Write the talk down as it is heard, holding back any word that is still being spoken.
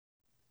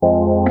Got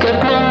no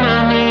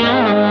money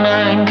on my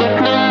mind,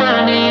 got no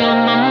money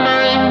on my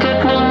mind,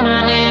 got no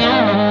money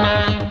on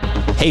my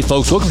mind. Hey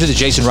folks, welcome to the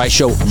Jason Wright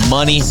Show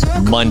Money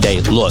Monday.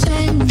 Look,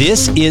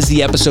 this is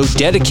the episode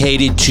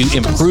dedicated to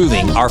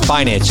improving our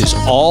finances,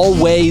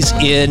 always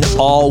in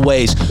all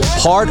ways.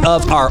 Part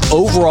of our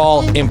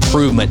overall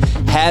improvement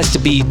has to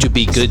be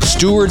good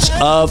stewards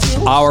of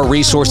our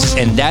resources,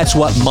 and that's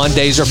what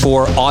Mondays are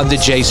for on the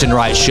Jason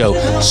Wright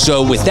Show.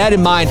 So with that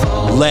in mind,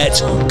 let's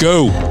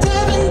go.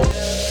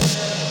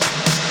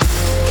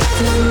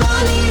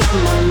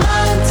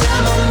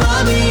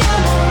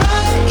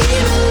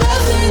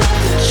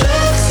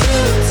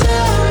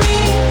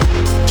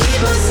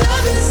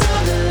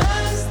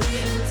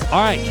 All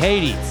right,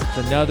 Katie, it's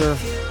another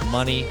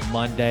Money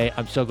Monday.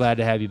 I'm so glad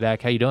to have you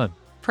back. How you doing?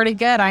 Pretty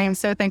good. I am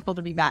so thankful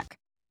to be back.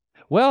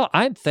 Well,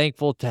 I'm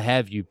thankful to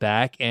have you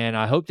back, and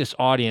I hope this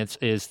audience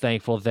is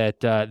thankful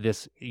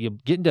that you're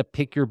getting to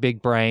pick your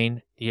big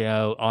brain,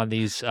 on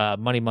these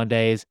Money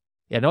Mondays.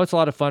 I know it's a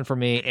lot of fun for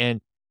me, and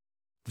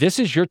this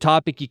is your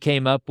topic you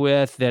came up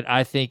with that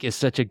I think is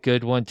such a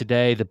good one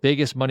today. The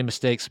biggest money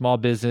mistake small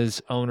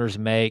business owners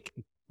make.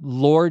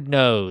 Lord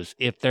knows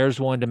if there's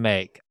one to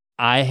make.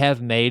 I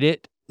have made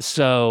it.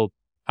 So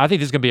I think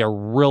this is going to be a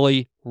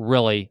really,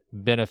 really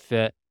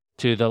benefit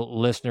to the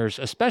listeners,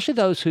 especially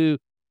those who,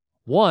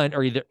 one,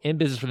 are either in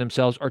business for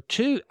themselves, or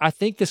two, I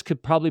think this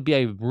could probably be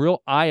a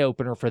real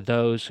eye-opener for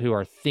those who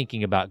are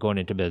thinking about going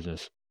into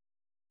business.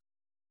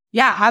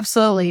 Yeah,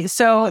 absolutely.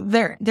 So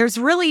there's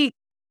really,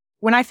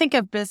 when I think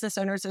of business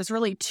owners, there's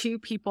really two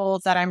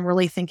people that I'm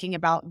really thinking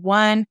about.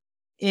 One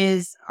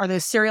are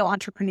those serial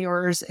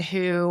entrepreneurs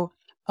who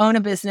own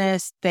a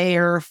business.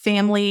 Their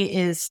family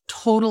is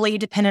totally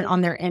dependent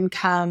on their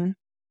income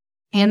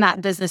and that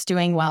business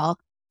doing well.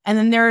 And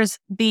then there's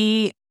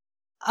the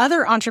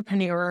other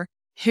entrepreneur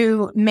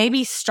who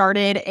maybe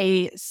started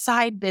a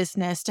side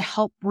business to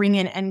help bring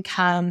in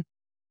income,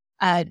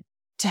 to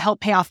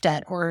help pay off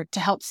debt or to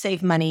help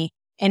save money.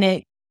 And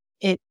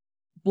it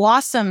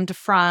blossomed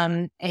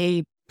from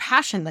a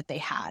passion that they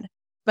had.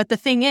 But the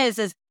thing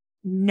is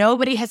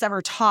nobody has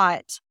ever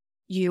taught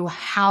you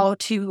how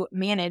to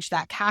manage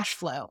that cash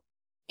flow.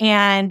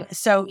 And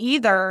so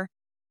either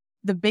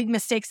the big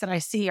mistakes that I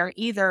see are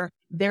either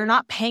they're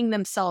not paying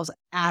themselves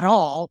at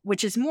all,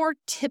 which is more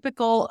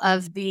typical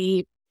of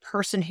the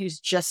person who's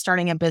just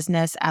starting a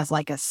business as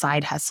like a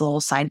side hustle,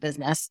 side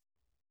business.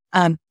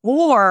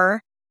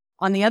 Or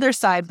on the other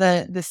side,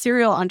 the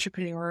serial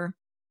entrepreneur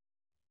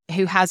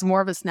who has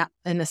more of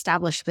an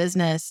established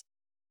business,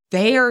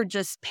 they are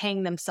just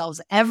paying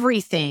themselves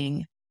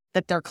everything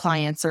that their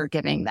clients are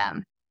giving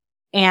them.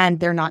 And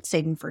they're not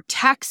saving for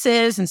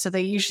taxes. And so I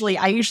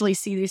usually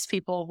see these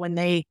people when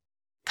they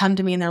come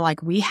to me and they're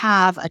like, we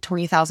have a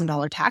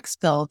 $20,000 tax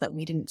bill that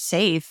we didn't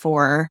save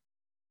for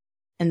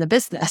in the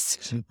business.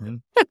 Mm-hmm.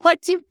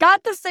 Like, you've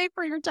got to save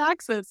for your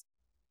taxes.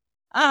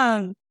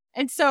 And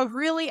so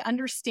really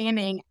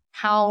understanding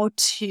how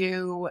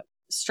to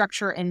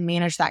structure and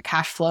manage that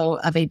cash flow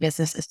of a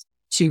business is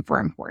super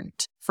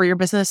important for your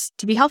business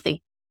to be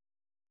healthy.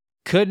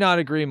 Could not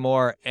agree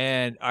more.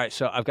 And all right,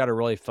 so I've got a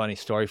really funny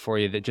story for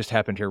you that just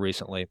happened here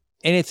recently,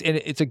 and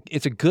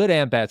it's a good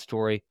and bad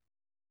story.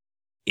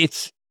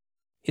 It's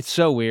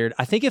so weird.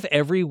 I think if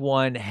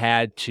everyone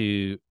had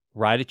to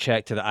write a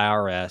check to the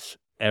IRS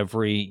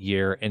every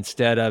year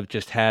instead of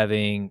just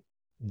having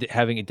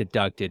it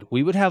deducted,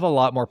 we would have a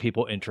lot more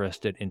people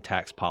interested in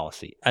tax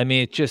policy. I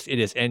mean, it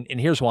is, and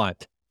here's why.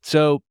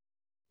 So,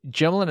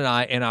 Jemlyn and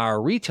I, in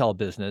our retail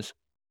business,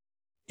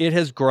 it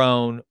has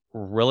grown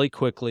really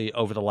quickly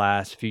over the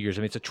last few years.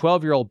 I mean, it's a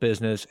 12-year-old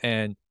business,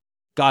 and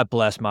God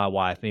bless my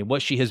wife. I mean,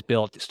 what she has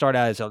built started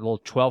out as a little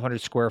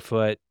 1,200 square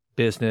foot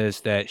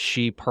business that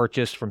she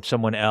purchased from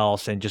someone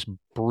else and just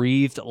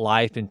breathed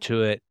life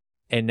into it.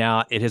 And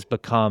now it has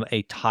become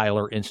a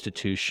Tyler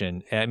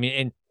institution. I mean,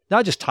 and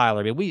not just Tyler.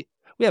 I mean, we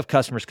have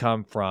customers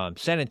come from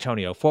San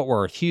Antonio, Fort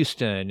Worth,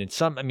 Houston, and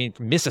from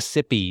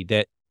Mississippi,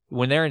 that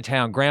when they're in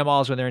town,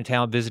 grandmas, when they're in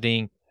town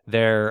visiting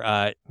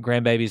their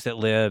grandbabies that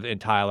live in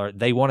Tyler,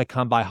 they want to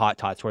come by Hot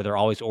Tots where they're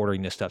always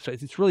ordering this stuff. So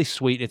it's really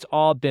sweet. It's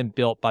all been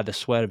built by the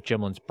sweat of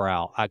Jemlyn's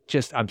brow.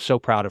 I'm so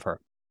proud of her.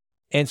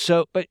 And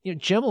so, but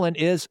Jemlyn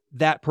is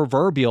that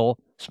proverbial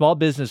small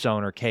business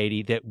owner,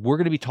 Katie, that we're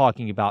going to be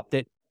talking about,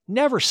 that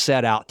never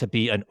set out to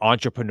be an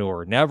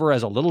entrepreneur, never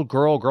as a little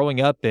girl growing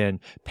up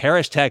in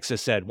Paris,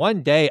 Texas, said,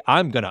 one day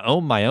I'm going to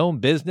own my own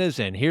business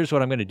and here's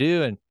what I'm going to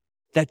do. And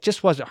that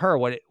just wasn't her.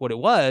 What it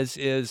was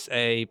is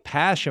a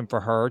passion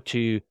for her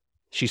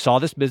she saw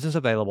this business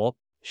available,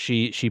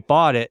 she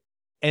bought it,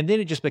 and then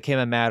it just became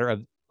a matter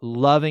of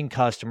loving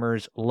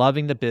customers,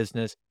 loving the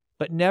business,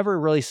 but never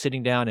really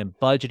sitting down and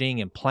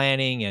budgeting and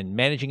planning and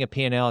managing a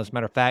P&L. As a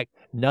matter of fact,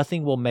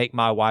 nothing will make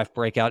my wife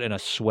break out in a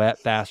sweat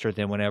faster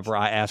than whenever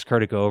I ask her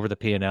to go over the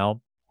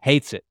P&L.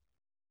 Hates it.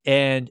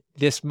 And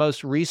this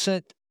most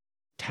recent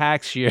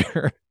tax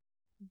year,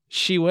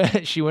 she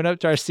went up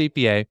to our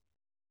CPA,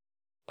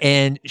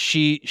 and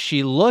she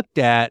looked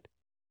at,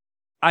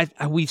 I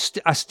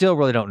still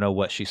really don't know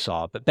what she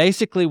saw, but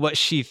basically what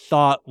she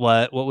thought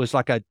what was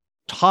like a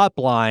top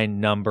line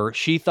number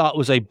she thought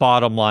was a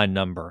bottom line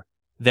number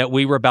that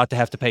we were about to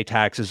have to pay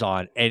taxes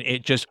on. And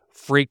it just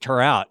freaked her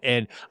out.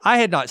 And I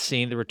had not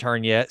seen the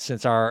return yet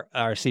since our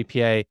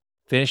CPA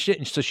finished it.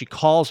 And so she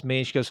calls me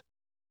and she goes,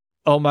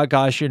 "Oh my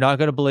gosh, you're not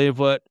going to believe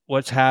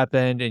what's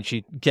happened." And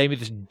she gave me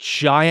this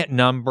giant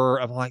number.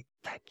 I'm like,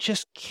 that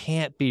just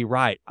can't be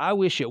right. I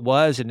wish it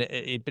was, but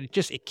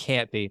it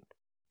can't be.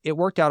 It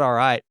worked out all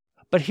right.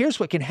 But here's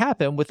what can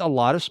happen with a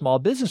lot of small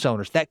business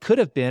owners. That could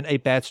have been a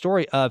bad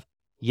story of,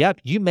 yep,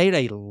 you made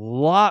a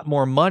lot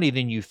more money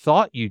than you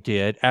thought you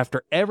did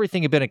after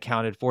everything had been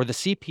accounted for. The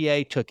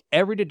CPA took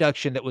every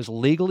deduction that was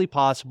legally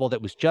possible,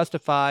 that was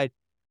justified,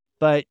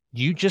 but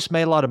you just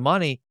made a lot of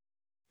money.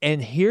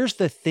 And here's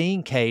the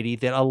thing, Katie,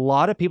 that a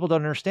lot of people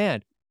don't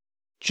understand.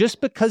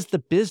 Just because the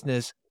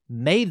business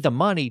made the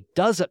money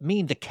doesn't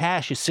mean the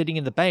cash is sitting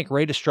in the bank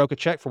ready to stroke a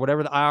check for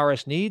whatever the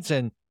IRS needs,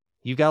 and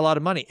you've got a lot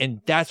of money. And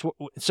that's what,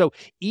 so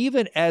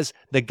even as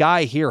the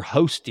guy here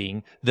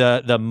hosting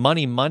the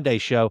Money Monday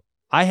show,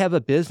 I have a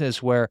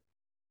business where,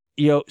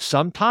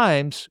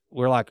 sometimes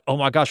we're like, oh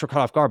my gosh, we're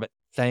caught off guard, but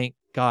thank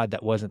God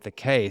that wasn't the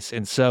case.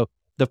 And so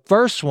the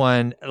first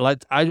one, so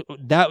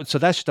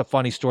that's just a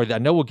funny story that I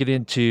know we'll get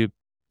into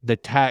the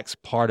tax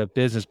part of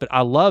business, but I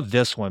love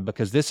this one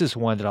because this is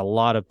one that a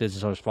lot of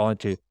business owners fall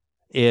into.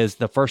 Is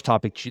the first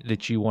topic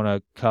that you want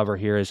to cover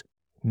here is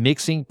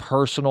mixing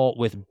personal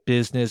with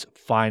business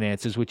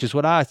finances, which is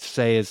what I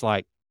say is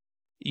like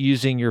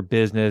using your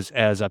business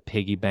as a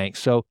piggy bank.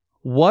 So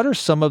what are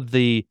some of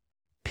the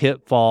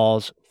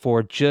pitfalls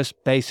for just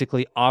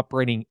basically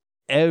operating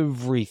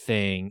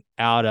everything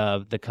out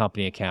of the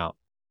company account?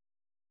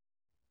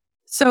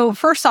 So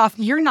first off,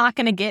 you're not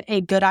going to get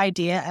a good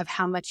idea of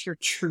how much you're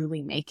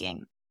truly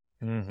making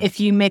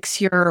if you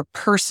mix your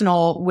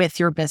personal with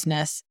your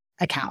business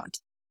account.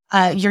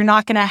 You're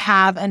not going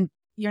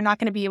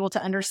to be able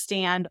to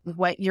understand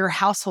what your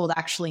household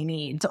actually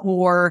needs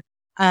or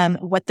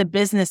what the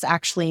business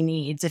actually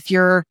needs. If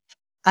you're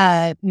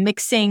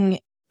mixing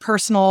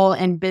personal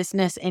and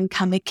business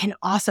income, it can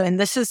also, and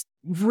this is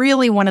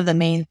really one of the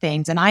main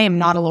things, and I am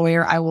not a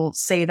lawyer. I will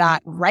say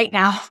that right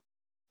now.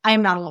 I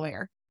am not a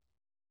lawyer.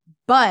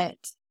 But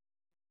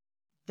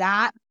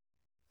that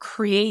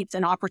creates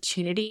an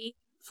opportunity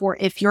for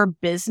if your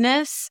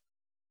business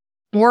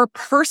or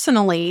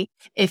personally,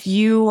 if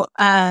you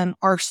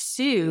are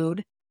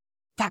sued,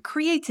 that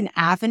creates an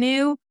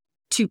avenue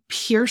to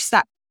pierce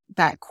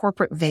that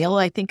corporate veil,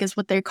 I think is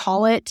what they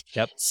call it.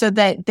 Yep. So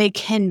that they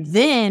can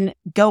then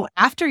go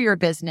after your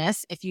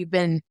business if you've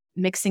been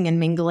mixing and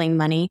mingling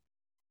money,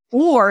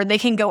 or they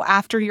can go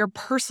after your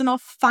personal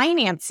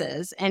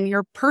finances and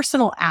your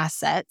personal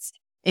assets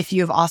if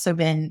you have also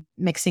been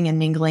mixing and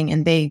mingling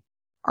and they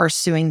are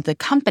suing the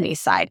company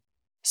side.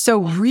 So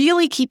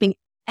really keeping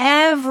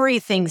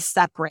everything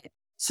separate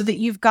so that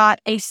you've got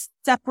a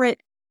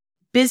separate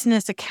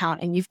business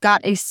account and you've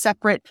got a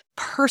separate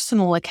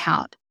personal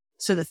account.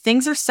 So the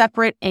things are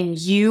separate and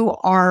you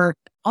are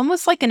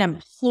almost like an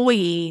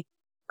employee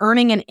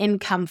earning an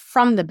income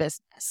from the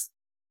business,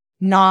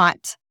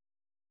 not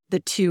the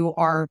two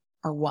are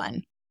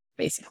one,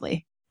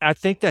 basically. I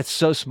think that's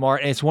so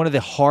smart. And it's one of the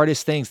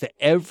hardest things that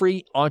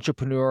every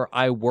entrepreneur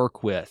I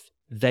work with,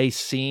 they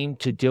seem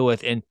to deal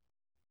with. And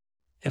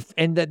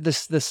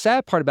the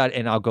sad part about it,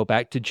 and I'll go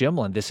back to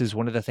Jimlyn, this is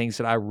one of the things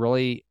that I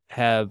really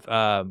have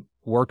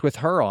worked with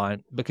her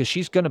on because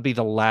she's going to be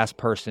the last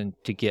person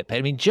to get paid.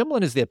 I mean,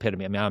 Jimlyn is the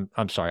epitome. I mean,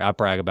 I'm sorry. I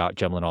brag about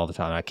Jimlyn all the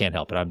time. I can't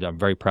help it. I'm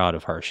very proud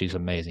of her. She's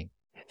amazing.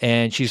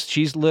 And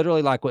she's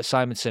literally like what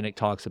Simon Sinek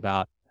talks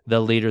about,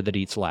 the leader that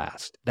eats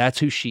last. That's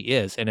who she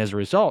is. And as a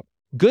result,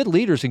 good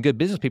leaders and good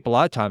business people, a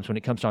lot of times when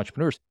it comes to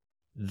entrepreneurs,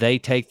 they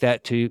take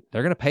that to,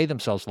 they're going to pay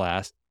themselves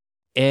last.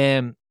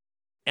 And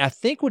I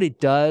think what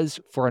it does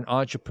for an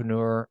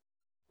entrepreneur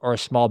or a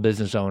small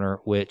business owner,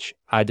 which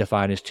I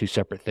define as two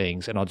separate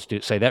things, and I'll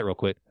just say that real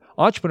quick.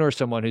 Entrepreneur is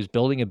someone who's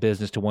building a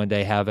business to one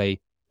day have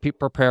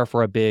prepare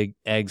for a big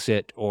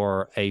exit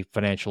or a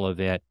financial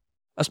event.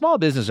 A small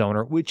business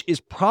owner, which is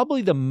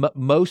probably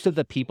most of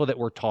the people that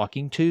we're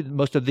talking to,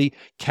 most of the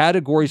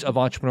categories of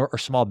entrepreneur or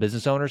small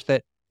business owners,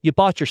 that you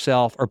bought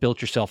yourself or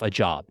built yourself a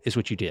job is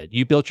what you did.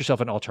 You built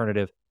yourself an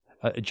alternative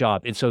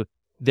job. And so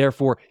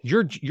therefore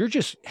you're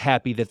just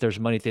happy that there's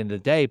money at the end of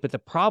the day. But the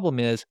problem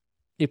is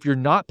if you're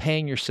not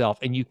paying yourself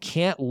and you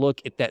can't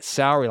look at that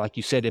salary, like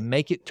you said, and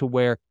make it to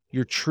where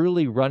you're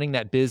truly running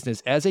that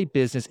business as a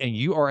business and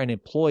you are an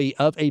employee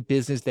of a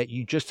business that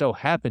you just so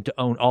happen to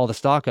own all the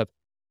stock of,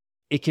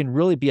 it can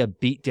really be a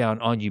beat down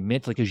on you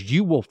mentally because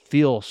you will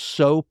feel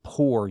so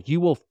poor.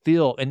 You will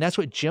feel, and that's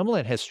what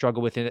Jimlyn has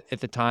struggled with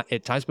at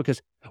times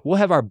because we'll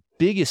have our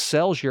biggest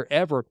sales year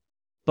ever,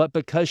 but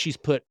because she's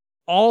put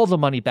all the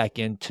money back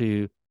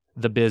into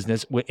the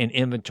business in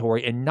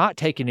inventory and not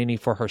taking any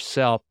for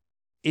herself,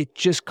 it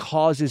just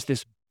causes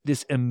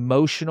this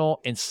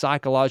emotional and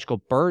psychological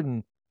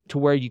burden to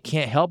where you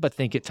can't help but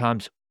think at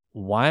times,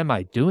 why am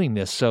I doing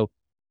this? So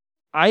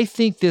I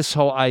think this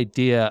whole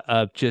idea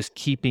of just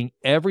keeping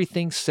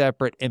everything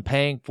separate and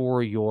paying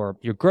for your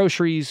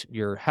groceries,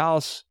 your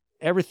house,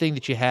 everything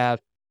that you have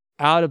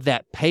out of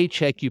that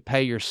paycheck you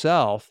pay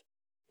yourself.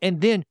 And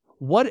then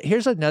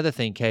here's another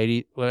thing,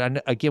 Katie. Well,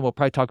 again, we'll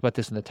probably talk about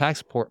this in the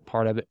tax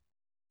part of it.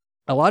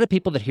 A lot of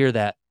people that hear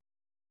that,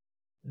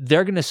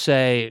 they're going to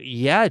say,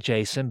 yeah,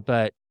 Jason,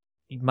 but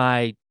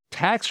my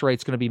tax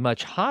rate's going to be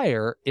much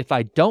higher if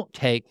I don't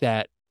take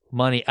that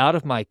money out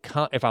of my,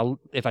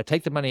 if I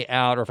take the money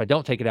out, or if I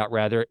don't take it out,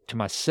 rather, to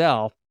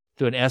myself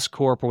through an S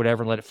corp or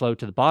whatever and let it flow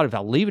to the bottom. If I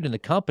leave it in the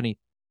company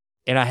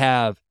and I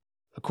have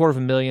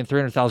 $250,000,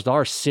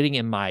 $300,000 sitting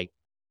in my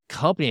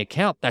company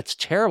account, that's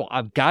terrible.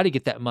 I've got to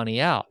get that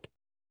money out.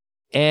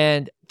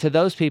 And to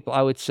those people,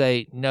 I would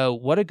say, no,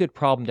 what a good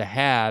problem to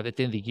have at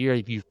the end of the year.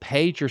 If you've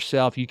paid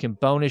yourself, you can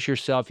bonus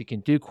yourself, you can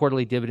do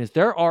quarterly dividends.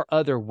 There are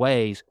other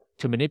ways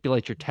to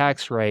manipulate your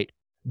tax rate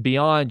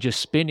beyond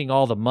just spending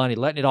all the money,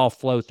 letting it all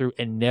flow through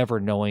and never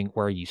knowing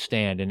where you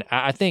stand. And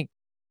I think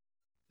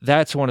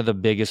that's one of the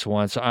biggest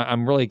ones. So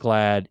I'm really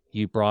glad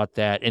you brought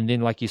that. And then,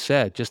 like you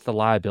said, just the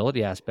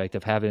liability aspect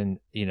of having,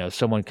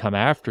 someone come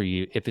after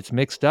you. If it's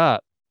mixed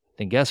up,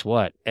 then guess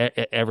what?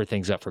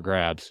 Everything's up for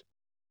grabs.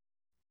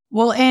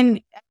 Well,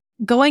 and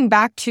going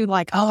back to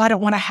like, oh, I don't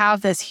want to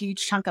have this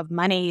huge chunk of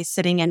money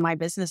sitting in my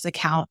business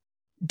account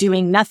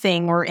doing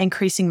nothing or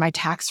increasing my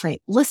tax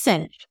rate.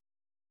 Listen,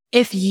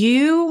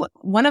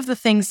 one of the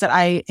things that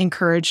I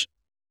encourage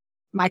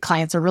my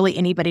clients, or really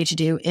anybody, to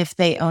do if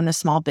they own a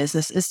small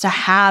business, is to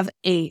have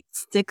a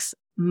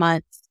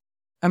 6-month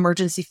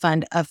emergency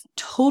fund of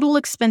total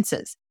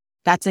expenses.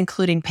 That's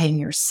including paying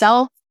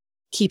yourself,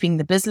 keeping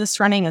the business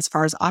running as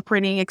far as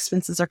operating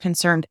expenses are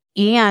concerned,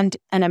 and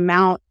an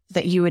amount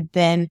that you would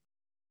then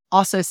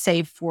also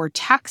save for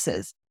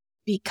taxes.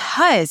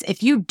 Because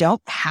if you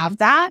don't have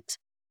that,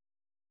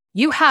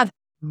 you have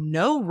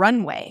no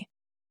runway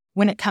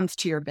when it comes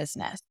to your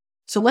business.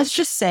 So let's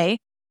just say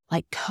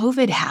like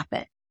COVID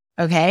happened,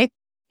 okay?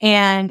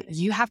 And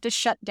you have to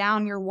shut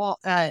down your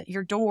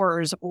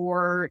doors,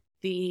 or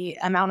the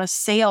amount of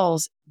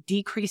sales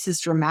decreases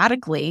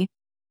dramatically.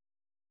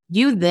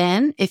 You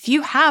then, if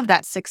you have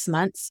that 6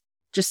 months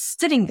just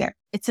sitting there,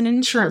 it's an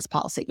insurance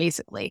policy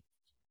basically,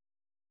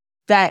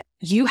 that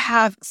you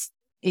have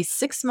a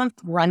 6-month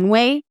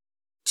runway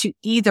to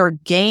either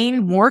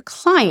gain more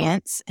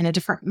clients in a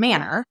different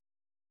manner,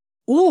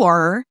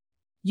 or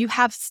you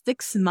have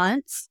 6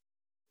 months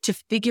to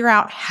figure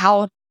out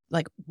how,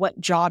 like, what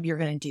job you're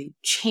going to do,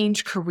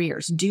 change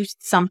careers, do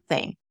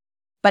something.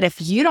 But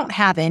if you don't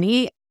have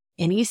any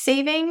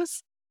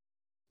savings,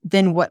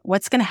 then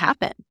what's going to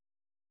happen?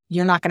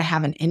 You're not going to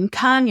have an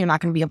income. You're not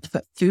going to be able to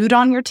put food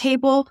on your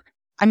table.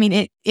 I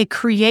mean,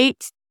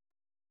 it's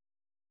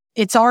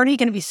already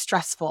going to be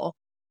stressful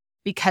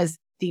because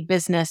the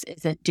business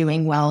isn't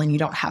doing well and you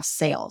don't have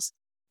sales.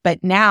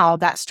 But now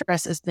that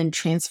stress has been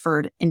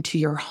transferred into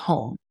your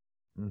home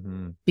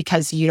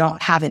because you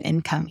don't have an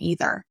income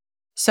either.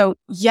 So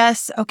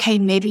yes, okay,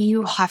 maybe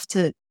you're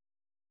going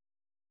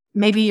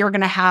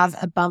to have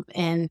a bump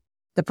in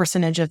the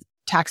percentage of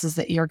taxes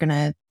that you're going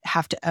to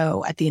have to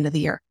owe at the end of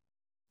the year.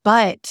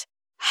 But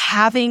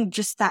having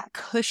just that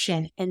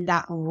cushion and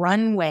that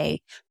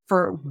runway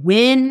for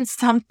when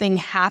something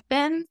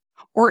happens,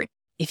 or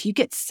if you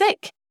get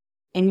sick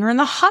and you're in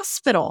the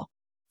hospital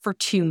for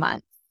 2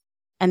 months,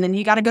 and then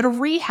you got to go to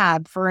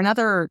rehab for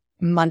another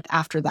month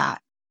after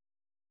that,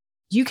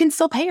 you can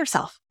still pay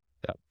yourself.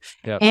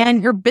 Yep.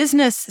 And your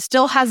business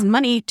still has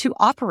money to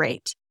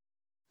operate.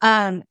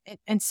 And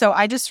so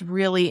I just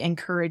really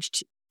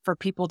encouraged for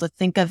people to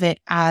think of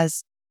it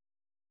as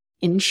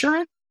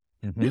insurance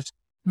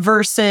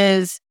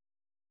versus,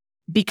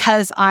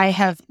 because I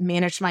have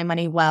managed my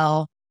money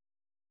well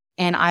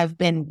and I've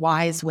been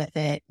wise with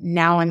it,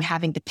 now I'm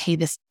having to pay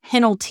this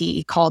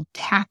penalty called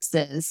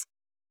taxes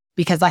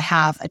because I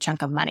have a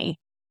chunk of money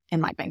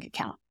in my bank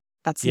account.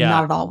 That's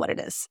not at all what it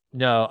is.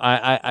 No,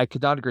 I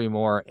could not agree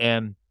more.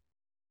 And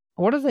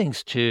one of the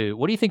things too,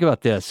 what do you think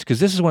about this? Because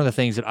this is one of the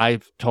things that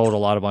I've told a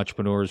lot of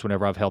entrepreneurs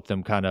whenever I've helped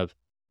them kind of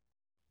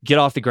get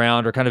off the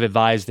ground or kind of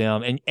advise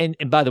them.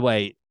 And by the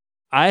way,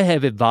 I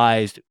have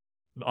advised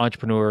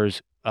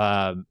entrepreneurs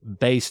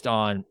based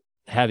on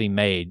having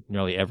made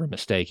nearly every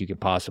mistake you can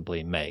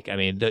possibly make. I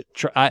mean,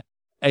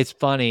 it's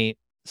funny.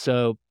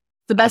 So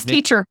the best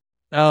teacher.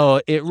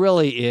 Oh, it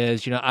really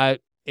is.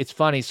 It's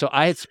funny. So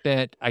I had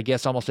spent, I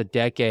guess, almost a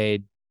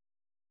decade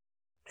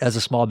as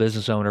a small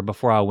business owner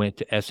before I went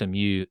to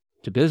SMU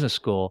to business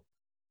school.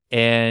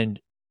 And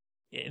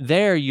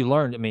there you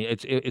learned, I mean,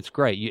 it's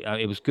great.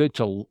 It was good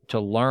to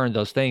learn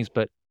those things,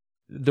 but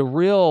the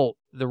real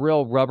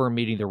rubber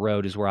meeting the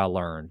road is where I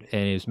learned,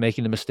 and it was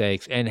making the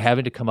mistakes and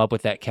having to come up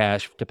with that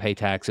cash to pay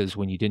taxes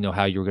when you didn't know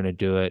how you were going to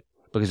do it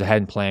because I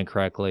hadn't planned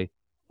correctly.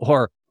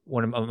 Or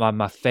one of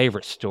my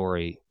favorite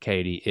story,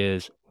 Katie,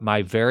 is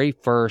my very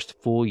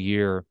first full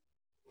year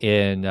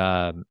in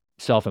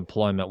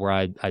self-employment, where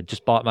I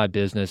just bought my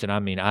business. And I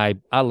mean, I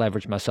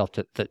leveraged myself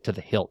to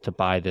the hilt to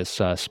buy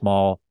this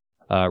small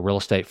real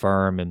estate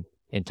firm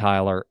in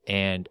Tyler,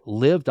 and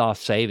lived off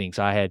savings.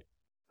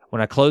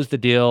 When I closed the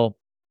deal,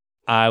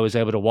 I was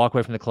able to walk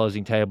away from the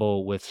closing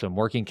table with some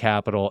working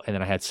capital, and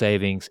then I had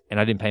savings, and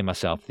I didn't pay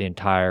myself the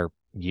entire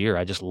year,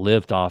 I just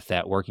lived off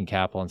that working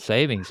capital and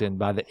savings. And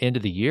by the end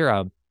of the year,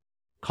 I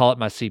call up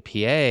my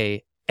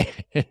CPA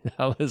and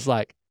I was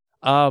like,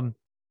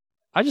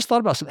 I just thought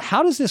about something.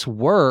 How does this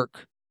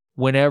work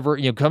whenever,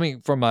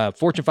 coming from a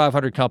Fortune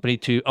 500 company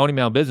to owning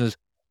my own business,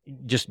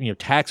 just,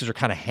 taxes are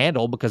kind of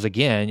handled because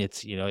again,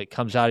 it's, it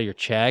comes out of your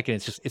check and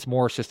it's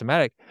more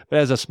systematic. But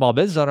as a small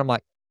business owner, I'm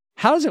like,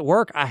 how does it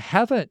work? I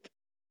haven't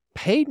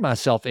paid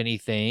myself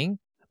anything,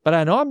 but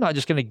I know I'm not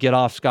just going to get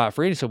off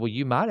scot-free. And he said, well,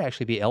 you might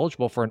actually be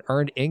eligible for an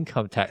earned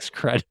income tax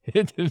credit.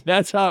 And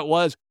that's how it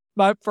was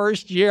my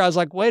first year. I was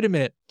like, wait a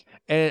minute.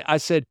 And I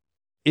said,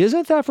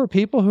 isn't that for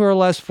people who are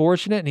less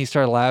fortunate? And he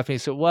started laughing. He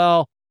said,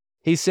 well,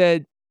 he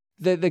said,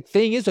 the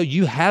thing is, though,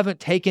 you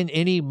haven't taken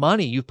any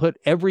money. You put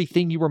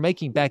everything you were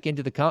making back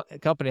into the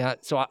company.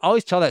 So I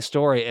always tell that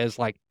story as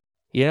like,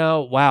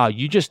 wow,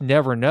 you just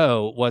never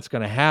know what's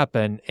going to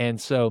happen. And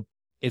so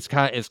it's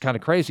kind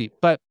of crazy.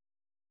 But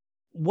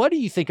what do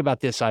you think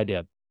about this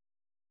idea?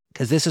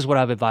 Because this is what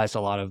I've advised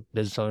a lot of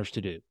business owners to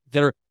do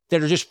that are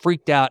just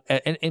freaked out.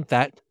 And in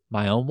fact,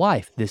 my own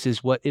wife, this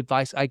is what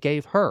advice I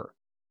gave her.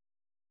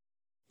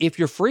 If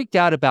you're freaked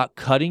out about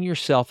cutting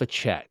yourself a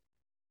check,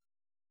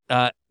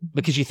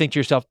 because you think to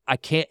yourself, I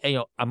can't,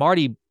 I'm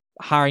already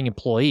hiring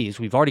employees.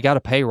 We've already got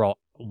a payroll.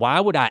 Why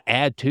would I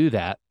add to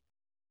that?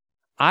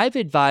 I've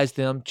advised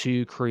them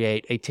to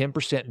create a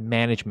 10%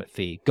 management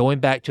fee, going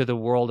back to the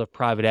world of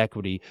private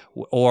equity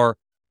or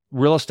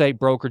real estate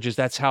brokerages.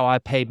 That's how I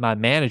paid my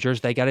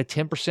managers. They got a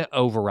 10%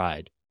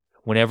 override.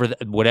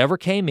 Whatever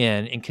came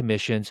in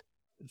commissions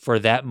for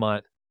that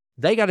month,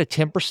 they got a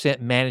 10%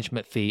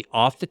 management fee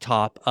off the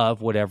top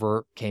of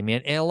whatever came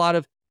in. And a lot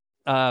of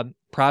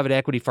private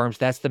equity firms,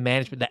 that's the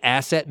management, the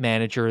asset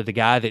manager, the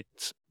guy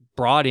that's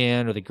brought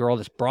in or the girl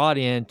that's brought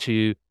in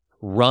to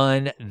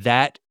run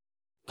that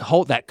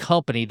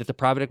company that the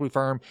private equity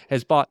firm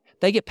has bought.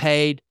 They get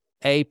paid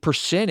a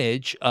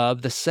percentage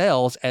of the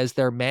sales as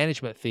their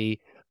management fee.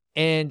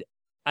 And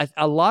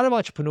a lot of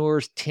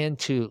entrepreneurs tend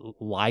to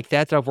like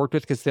that I've worked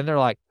with, because then they're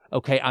like,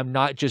 okay, I'm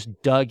not just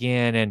dug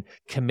in and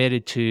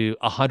committed to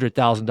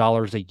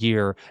 $100,000 a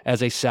year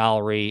as a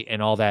salary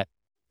and all that.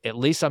 At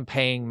least I'm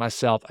paying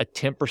myself a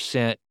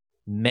 10%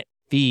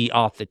 fee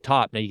off the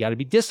top. Now, you got to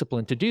be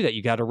disciplined to do that.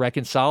 You got to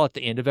reconcile at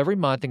the end of every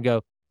month and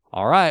go,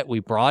 all right,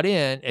 we brought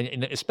in,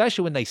 and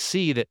especially when they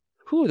see that,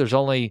 there's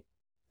only,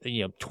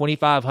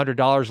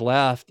 $2,500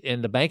 left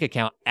in the bank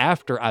account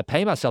after I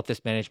pay myself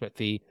this management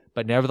fee.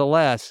 But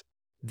nevertheless,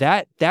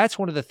 that's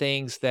one of the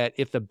things that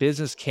if the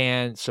business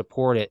can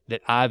support it,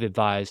 that I've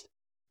advised.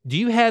 Do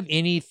you have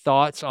any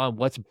thoughts on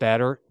what's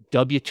better,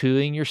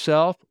 W-2ing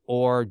yourself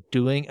or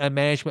doing a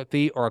management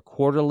fee or a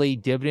quarterly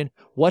dividend?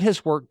 What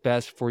has worked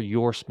best for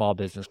your small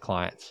business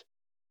clients?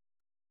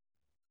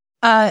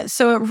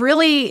 So it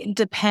really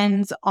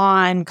depends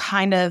on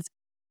kind of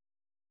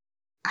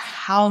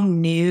how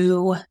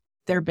new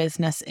their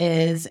business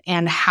is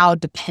and how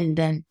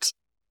dependent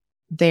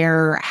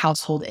their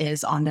household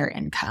is on their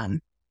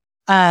income.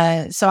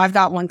 So I've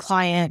got one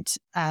client,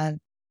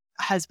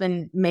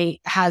 husband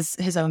has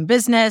his own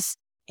business,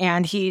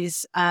 and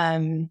he's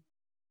a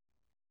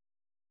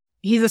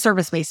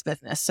service-based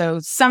business. So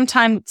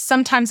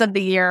sometimes of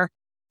the year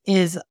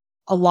is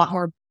a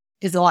lot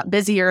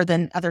busier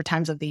than other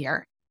times of the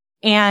year.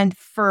 And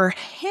for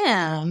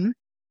him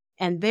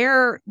and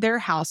their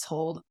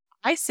household,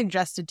 I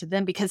suggested to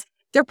them, because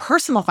their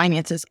personal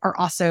finances are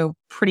also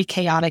pretty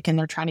chaotic and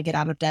they're trying to get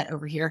out of debt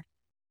over here,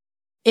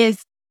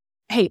 is,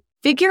 hey,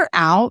 figure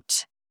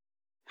out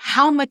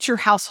how much your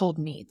household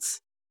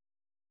needs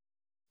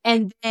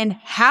and then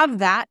have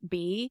that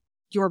be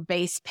your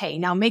base pay.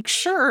 Now, make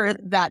sure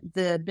that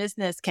the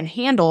business can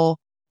handle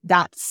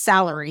that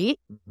salary.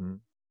 Mm-hmm.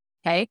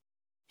 Okay.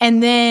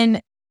 And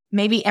then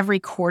maybe every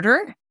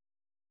quarter,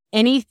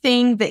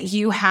 anything that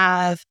you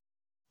have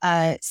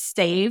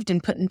saved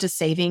and put into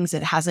savings,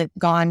 it hasn't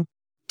gone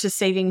to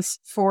savings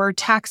for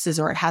taxes,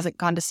 or it hasn't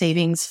gone to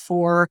savings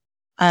for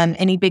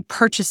any big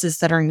purchases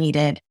that are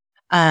needed.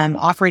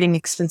 Operating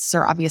expenses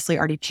are obviously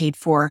already paid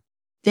for.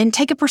 Then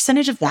take a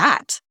percentage of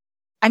that.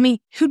 I mean,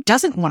 who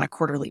doesn't want a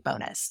quarterly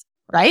bonus,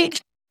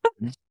 right?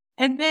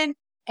 Mm-hmm.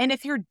 And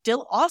if you're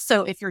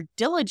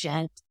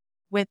diligent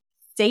with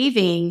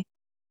saving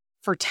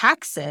for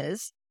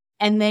taxes,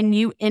 and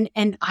then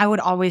and I would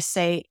always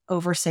say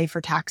oversave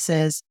for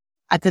taxes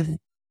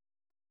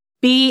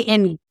be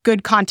in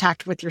good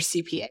contact with your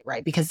CPA,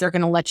 right? Because they're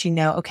going to let you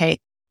know, okay,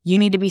 you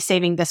need to be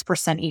saving this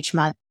percent each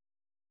month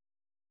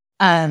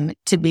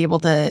to be able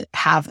to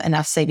have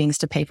enough savings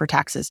to pay for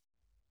taxes.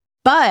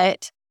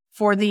 But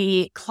for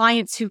the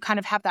clients who kind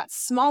of have that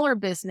smaller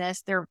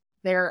business, their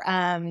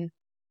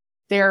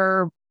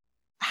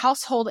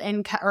household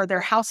income or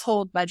their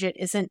household budget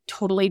isn't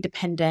totally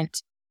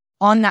dependent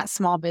on that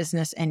small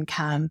business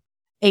income.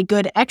 A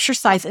good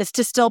exercise is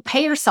to still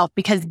pay yourself,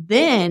 because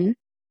then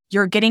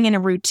you're getting in a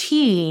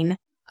routine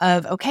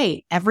of,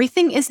 okay,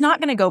 everything is not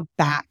going to go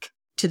back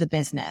to the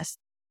business,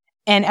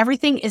 and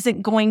everything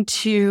isn't going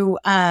to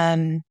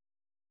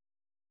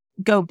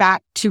go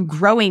back to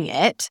growing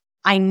it.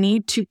 I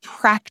need to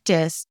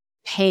practice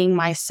paying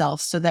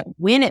myself so that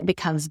when it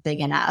becomes big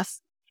enough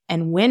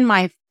and when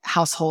my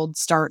household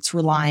starts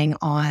relying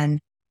on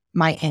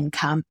my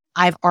income,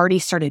 I've already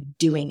started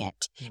doing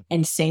it.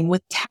 And same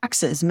with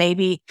taxes.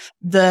 Maybe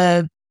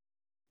the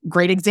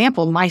great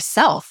example,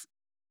 myself.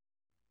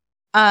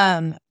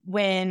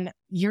 When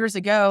years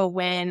ago,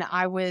 when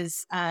I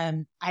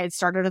had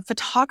started a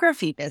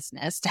photography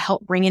business to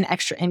help bring in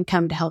extra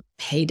income to help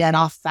pay debt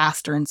off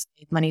faster and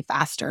save money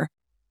faster.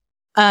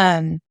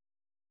 Our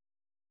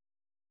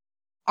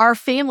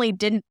family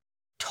didn't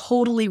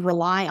totally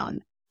rely on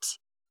it.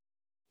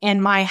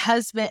 And my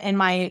husband and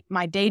my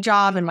day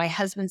job and my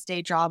husband's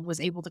day job was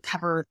able to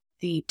cover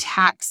the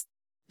tax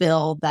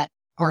bill that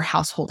our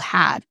household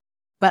had.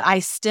 But I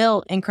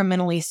still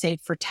incrementally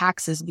saved for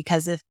taxes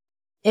because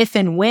if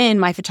and when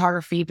my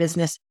photography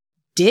business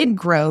did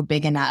grow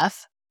big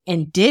enough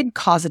and did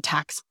cause a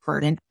tax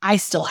burden, I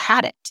still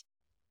had it.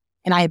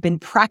 And I had been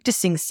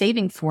practicing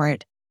saving for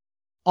it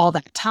all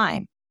that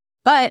time.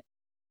 But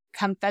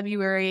come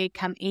February,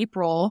 come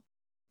April,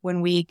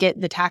 when we get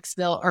the tax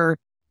bill or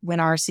when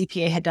our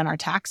CPA had done our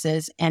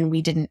taxes and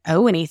we didn't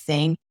owe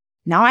anything,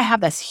 now I have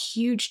this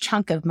huge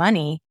chunk of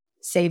money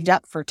saved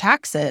up for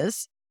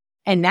taxes.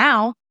 And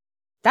now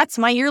that's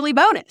my yearly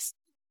bonus,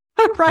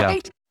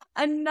 right? Yeah.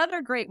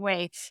 Another great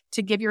way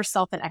to give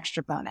yourself an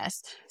extra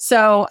bonus.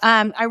 So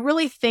I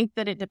really think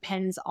that it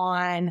depends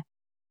on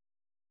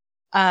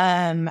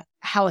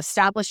how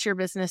established your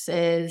business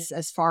is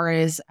as far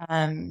as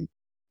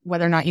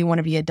whether or not you want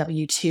to be a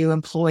W-2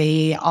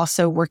 employee,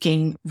 also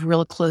working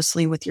real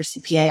closely with your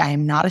CPA. I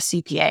am not a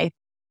CPA,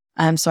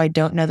 so I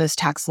don't know those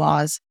tax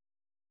laws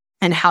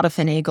and how to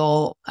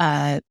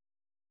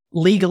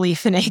legally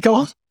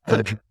finagle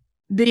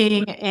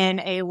being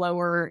in a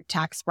lower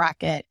tax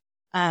bracket.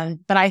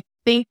 But I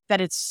think that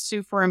it's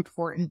super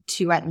important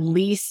to at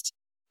least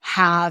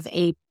have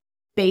a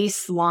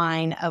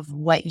baseline of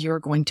what you're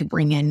going to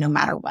bring in no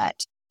matter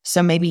what.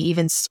 So maybe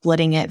even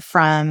splitting it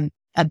from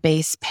a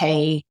base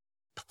pay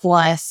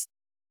plus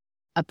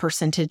a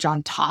percentage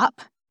on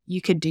top.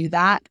 You could do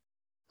that,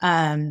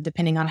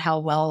 depending on how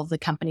well the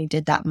company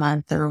did that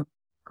month or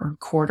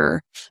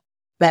quarter.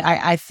 But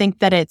I think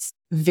that it's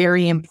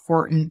very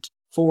important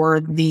for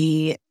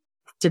the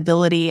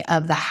stability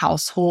of the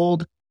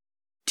household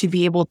to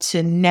be able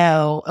to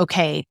know,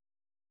 okay,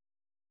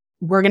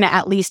 we're going to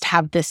at least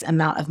have this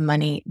amount of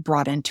money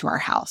brought into our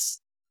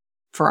house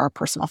for our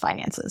personal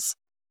finances.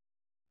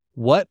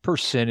 What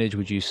percentage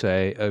would you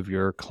say of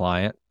your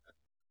client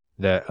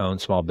that own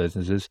small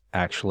businesses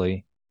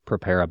actually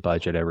prepare a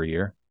budget every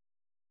year?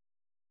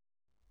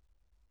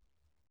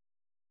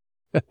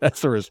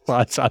 That's the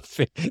response I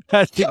think.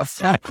 That's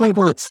exactly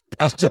the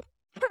response.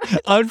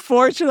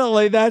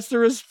 Unfortunately, that's the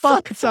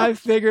response I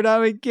figured I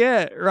would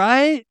get,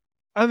 right?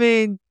 I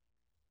mean,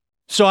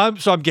 so I'm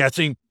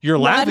guessing you're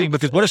laughing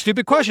because what a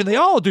stupid question. They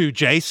all do,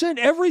 Jason.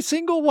 Every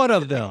single one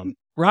of them,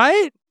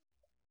 right?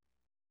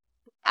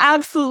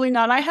 Absolutely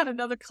not. I had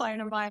another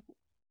client of mine.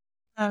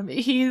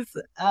 He's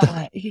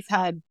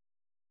had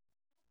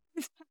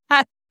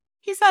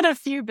a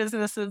few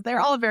businesses.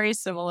 They're all very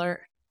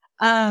similar.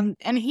 And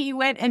he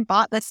went and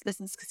bought this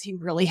business because he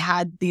really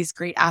had these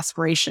great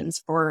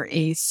aspirations for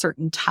a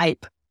certain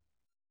type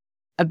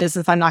of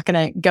business. I'm not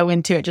going to go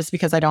into it just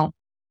because I don't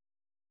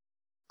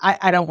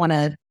want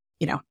to,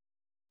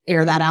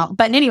 air that out.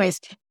 But anyways,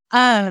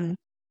 I'm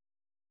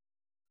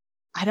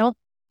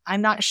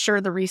not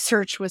sure the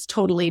research was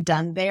totally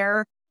done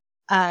there.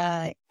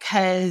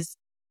 Cause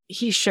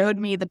he showed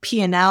me the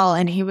P&L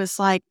and he was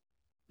like,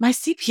 my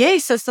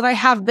CPA says that I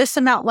have this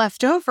amount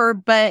left over,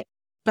 but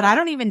I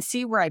don't even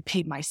see where I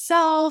paid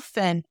myself.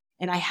 And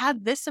I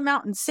had this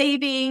amount in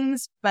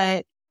savings,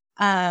 but,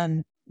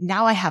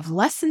 now I have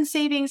less in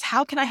savings.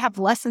 How can I have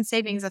less in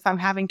savings if I'm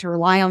having to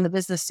rely on the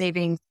business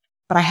savings,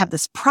 but I have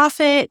this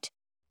profit,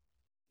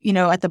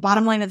 at the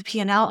bottom line of the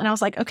P&L? And I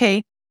was like,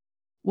 okay,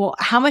 well,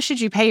 how much did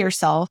you pay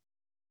yourself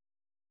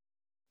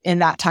in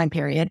that time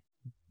period?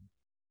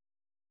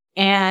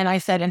 And I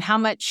said, and how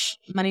much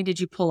money did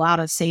you pull out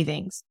of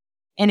savings?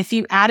 And if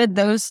you added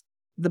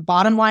the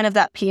bottom line of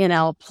that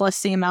P&L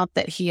plus the amount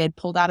that he had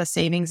pulled out of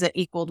savings, it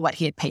equaled what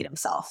he had paid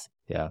himself.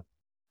 Yeah.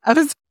 I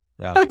was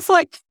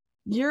like,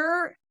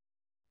 you're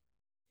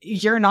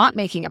not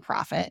making a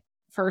profit,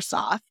 first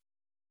off.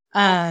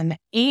 And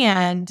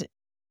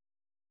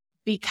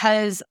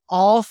because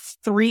all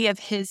three of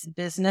his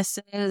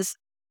businesses'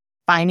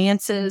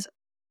 finances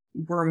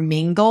were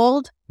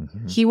mingled,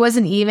 he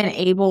wasn't even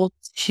able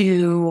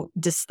to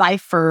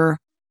decipher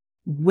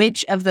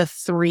which of the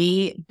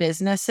three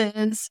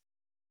businesses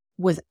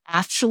was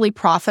actually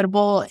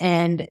profitable.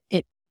 And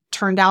it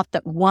turned out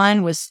that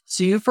one was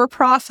super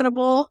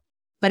profitable,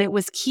 but it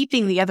was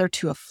keeping the other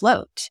two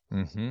afloat.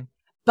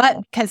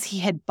 But because he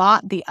had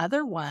bought the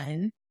other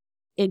one,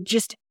 it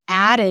just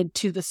added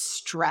to the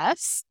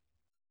stress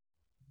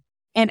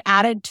and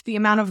added to the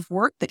amount of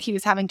work that he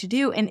was having to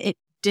do. And it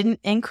didn't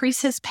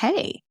increase his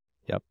pay.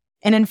 Yep.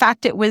 And in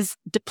fact, it was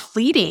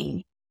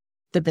depleting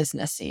the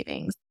business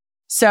savings.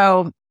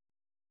 So,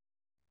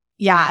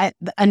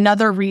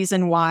 another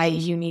reason why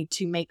you need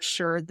to make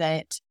sure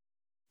that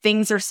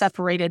things are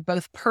separated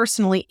both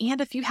personally and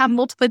if you have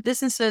multiple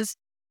businesses,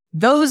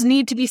 those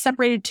need to be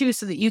separated too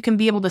so that you can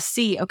be able to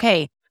see,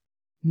 okay,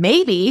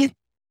 maybe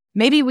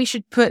we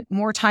should put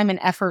more time and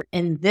effort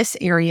in this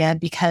area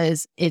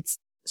because it's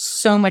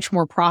so much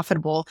more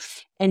profitable.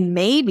 And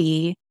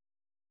maybe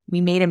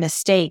we made a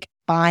mistake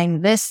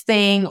buying this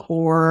thing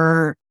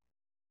or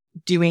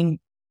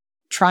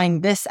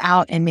trying this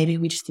out, and maybe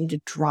we just need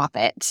to drop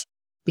it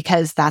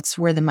because that's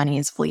where the money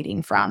is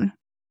fleeting from.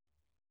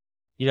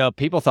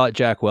 People thought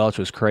Jack Welch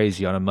was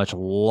crazy on a much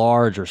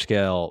larger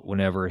scale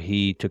whenever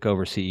he took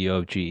over CEO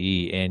of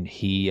GE and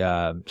he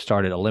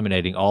started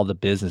eliminating all the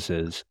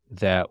businesses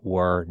that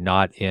were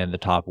not in the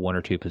top 1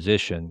 or 2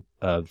 position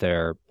of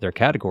their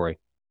category.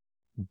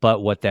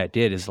 But what that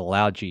did is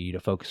allowed GE to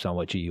focus on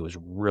what GE was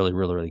really,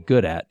 really, really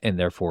good at, and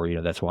therefore,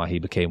 that's why he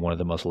became one of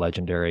the most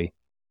legendary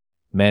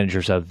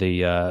managers of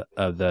the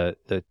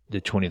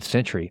 20th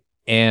century.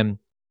 And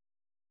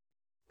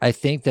I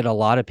think that a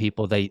lot of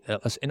people,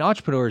 and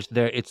entrepreneurs,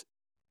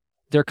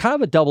 they're kind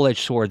of a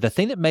double-edged sword. The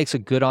thing that makes a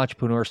good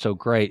entrepreneur so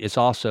great is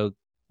also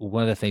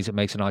one of the things that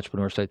makes an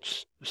entrepreneur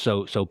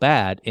so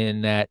bad.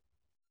 In that,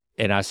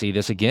 and I see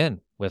this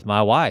again with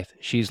my wife.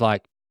 She's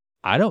like,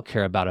 I don't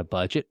care about a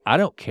budget. I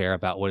don't care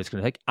about what it's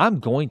going to take. I'm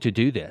going to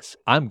do this.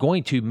 I'm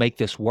going to make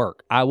this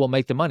work. I will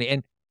make the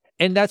money.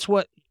 And that's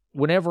what.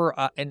 When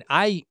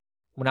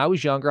I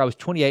was younger, I was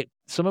 28.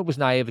 Some of it was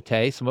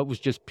naivete. Some of it was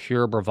just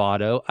pure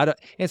bravado.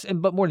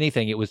 But more than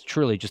anything, it was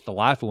truly just the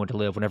life I wanted to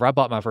live. Whenever I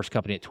bought my first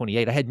company at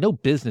 28, I had no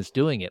business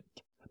doing it.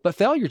 But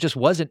failure just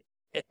wasn't.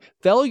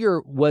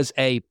 Failure was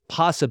a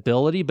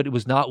possibility, but it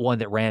was not one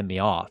that ran me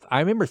off. I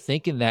remember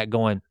thinking that,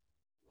 going,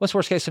 what's the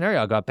worst case scenario?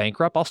 I'll go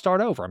bankrupt. I'll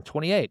start over. I'm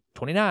 28,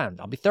 29.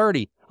 I'll be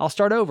 30. I'll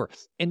start over.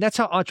 And that's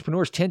how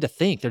entrepreneurs tend to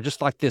think. They're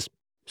just like this,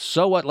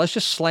 so what? Let's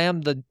just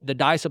slam the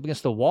dice up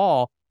against the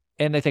wall.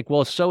 And they think,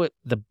 well,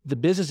 the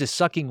business is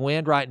sucking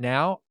wind right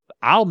now.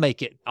 I'll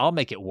make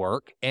it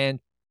work.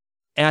 And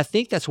I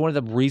think that's one of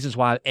the reasons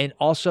why. And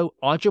also,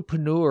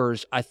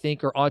 entrepreneurs, I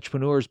think, are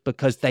entrepreneurs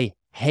because they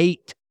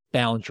hate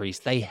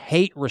boundaries. They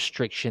hate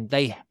restriction.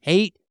 They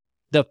hate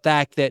the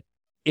fact that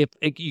if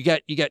you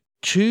got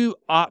 2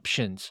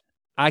 options,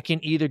 I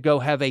can either go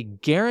have a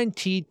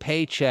guaranteed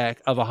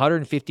paycheck of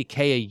 $150K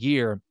a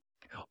year,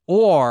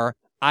 or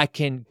I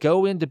can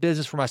go into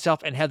business for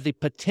myself and have the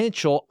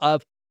potential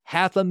of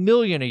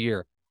 $500,000 a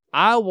year.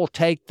 I will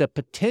take the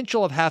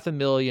potential of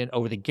 $500,000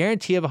 over the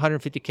guarantee of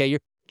 $150K a year,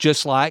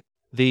 just like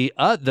the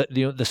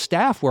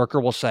staff worker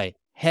will say,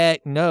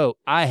 heck no,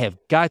 I have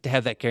got to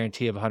have that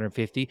guarantee of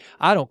 $150.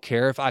 I don't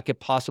care if I could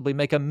possibly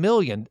make $1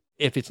 million.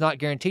 If it's not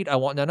guaranteed, I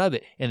want none of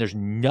it. And there's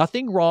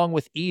nothing wrong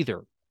with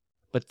either.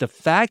 But the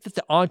fact that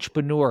the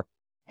entrepreneur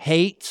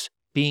hates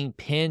being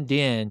pinned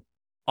in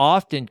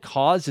often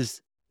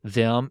causes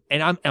them,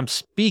 and I'm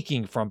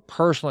speaking from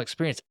personal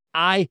experience,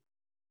 I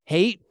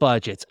hate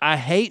budgets. I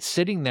hate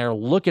sitting there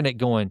looking at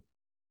going,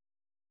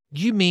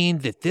 you mean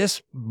that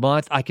this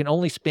month I can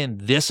only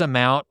spend this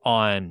amount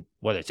on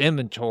whether it's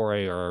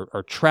inventory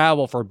or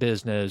travel for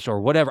business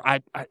or whatever? I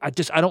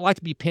don't like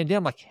to be pinned in.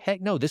 I'm like,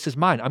 heck no, this is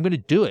mine. I'm going to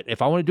do it.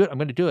 If I want to do it, I'm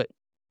going to do it.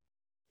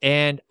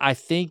 And I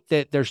think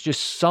that there's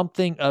just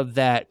something of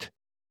that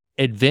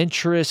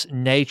adventurous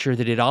nature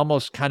that it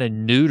almost kind of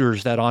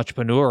neuters that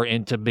entrepreneur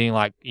into being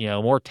like,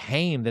 more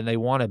tame than they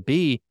want to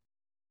be.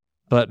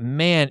 But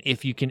man,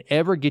 if you can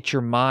ever get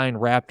your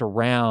mind wrapped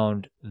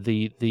around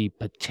the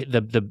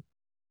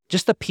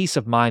just the peace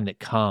of mind that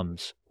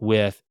comes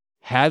with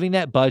having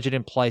that budget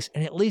in place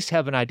and at least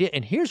have an idea.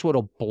 And here's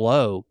what'll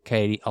blow,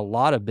 Katie, a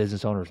lot of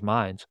business owners'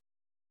 minds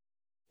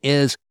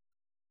is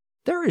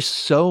there is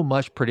so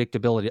much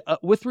predictability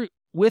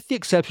with the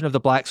exception of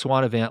the black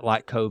swan event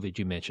like COVID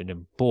you mentioned.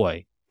 And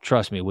boy,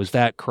 trust me, was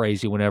that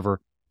crazy whenever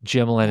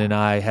Jimlyn and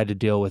I had to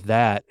deal with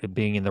that,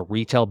 being in the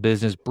retail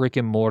business, brick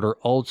and mortar,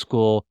 old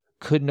school,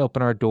 couldn't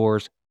open our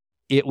doors.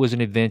 It was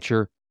an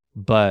adventure,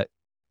 but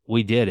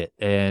we did it.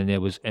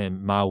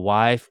 And my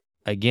wife,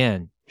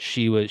 again,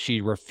 she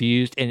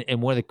refused.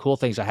 And one of the cool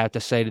things I have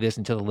to say to this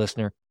and to the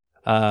listener,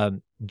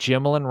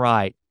 Jimlyn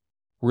Wright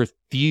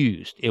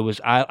refused.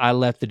 I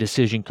left the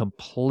decision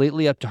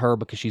completely up to her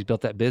because she's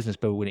built that business.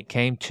 But when it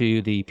came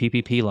to the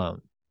PPP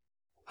loan,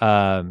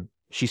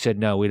 she said,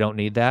 no, we don't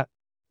need that.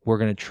 We're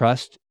going to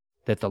trust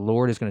that the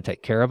Lord is going to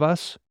take care of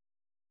us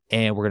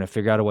and we're going to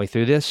figure out a way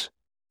through this.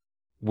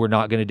 We're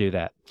not going to do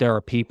that. There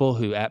are people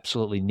who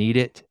absolutely need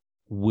it.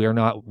 We're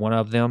not one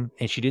of them.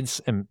 And she didn't,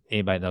 and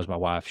anybody knows my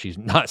wife, she's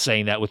not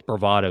saying that with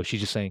bravado.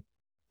 She's just saying,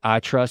 I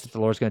trust that the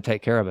Lord's going to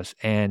take care of us.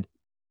 And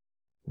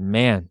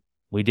man,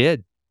 we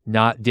did.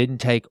 Didn't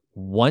take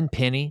one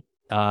penny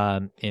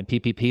in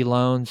PPP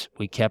loans.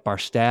 We kept our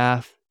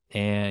staff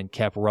and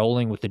kept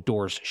rolling with the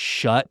doors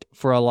shut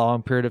for a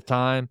long period of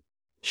time.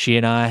 She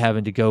and I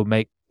having to go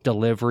make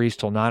deliveries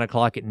till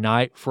 9:00 at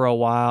night for a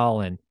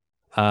while.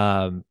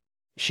 And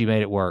she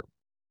made it work.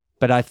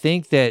 But I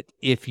think that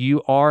if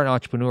you are an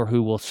entrepreneur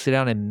who will sit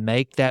down and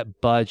make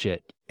that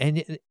budget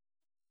and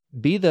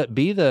be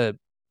the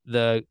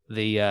the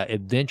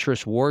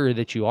adventurous warrior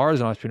that you are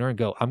as an entrepreneur and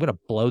go, I'm going to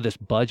blow this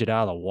budget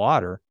out of the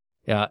water.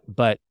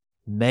 But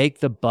make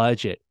the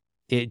budget.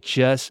 It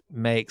just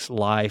makes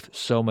life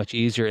so much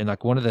easier. And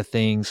like one of the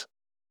things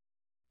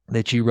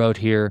that you wrote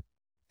here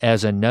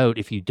as a note,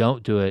 if you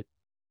don't do it,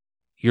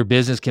 your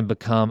business can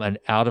become an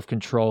out of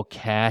control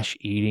cash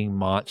eating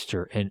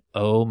monster. And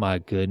oh my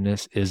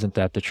goodness, isn't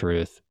that the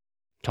truth?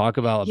 Talk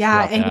about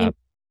that.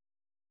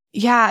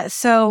 Yeah.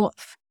 So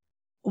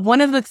one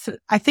of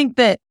I think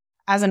that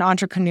as an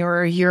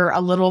entrepreneur, you're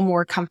a little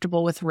more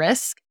comfortable with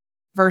risk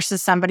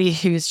versus somebody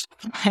who's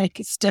like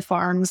stiff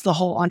arms the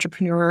whole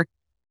entrepreneur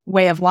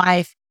way of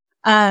life.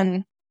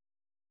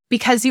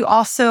 Because you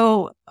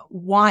also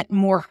want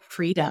more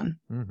freedom,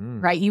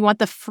 right? You want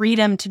the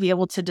freedom to be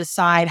able to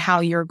decide how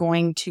you're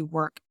going to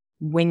work,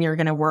 when you're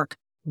going to work,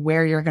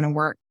 where you're going to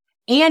work,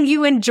 and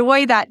you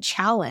enjoy that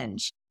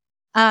challenge.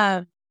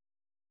 But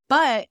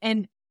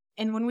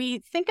when we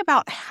think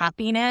about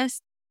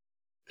happiness,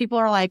 people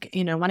are like,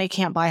 money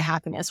can't buy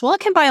happiness. Well, it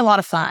can buy a lot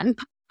of fun.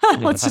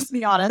 Let's just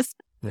be honest.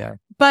 Yeah.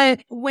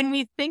 But when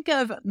we think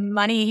of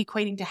money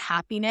equating to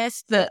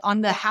happiness,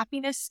 on the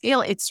happiness scale,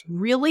 it's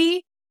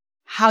really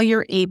how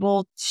you're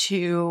able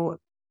to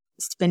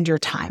spend your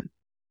time.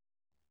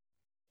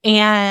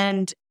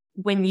 And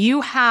when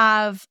you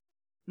have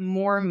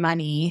more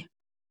money,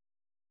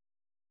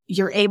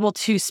 you're able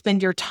to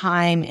spend your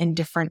time in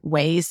different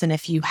ways than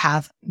if you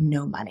have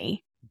no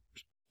money.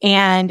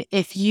 And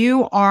if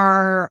you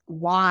are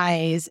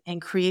wise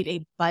and create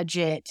a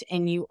budget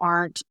and you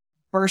aren't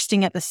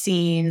bursting at the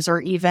seams, or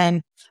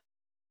even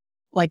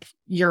like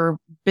your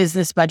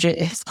business budget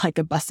is like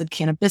a busted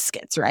can of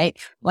biscuits, right?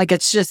 Like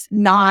it's just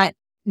not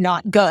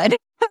good.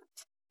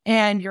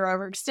 And you're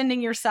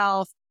overextending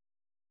yourself.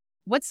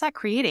 What's that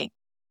creating?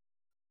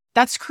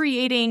 That's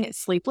creating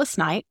sleepless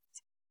nights,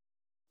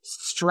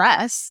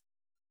 stress.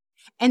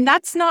 And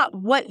that's not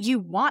what you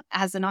want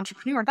as an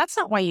entrepreneur. That's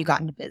not why you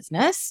got into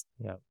business.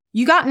 Yeah.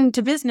 You got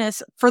into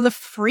business for the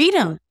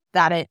freedom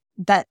that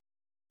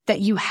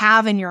you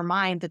have in your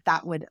mind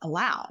that would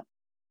allow.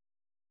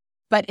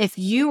 But if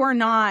you are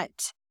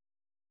not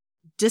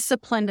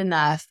disciplined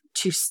enough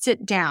to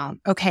sit down,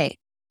 okay,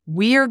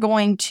 we are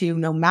going to,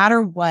 no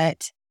matter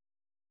what,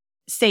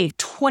 save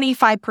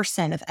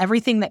 25% of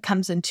everything that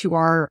comes into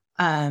our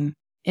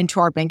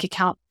bank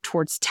account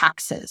towards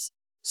taxes,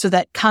 so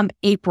that come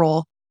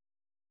April,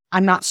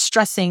 I'm not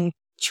stressing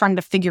trying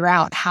to figure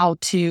out how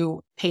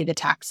to pay the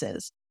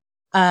taxes.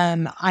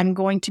 I'm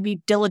going to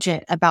be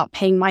diligent about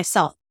paying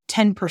myself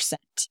 10%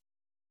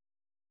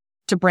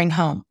 to bring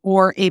home,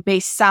 or a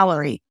base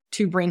salary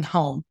to bring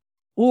home.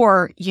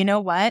 Or, you know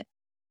what?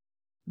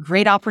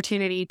 Great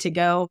opportunity to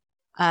go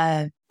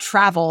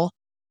travel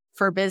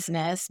for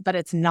business, but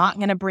it's not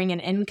going to bring an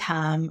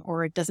income,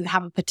 or it doesn't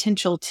have a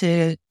potential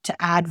to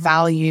add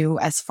value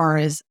as far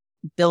as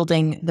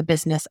building the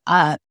business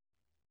up.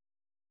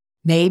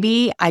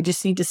 Maybe I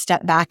just need to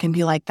step back and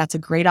be like, that's a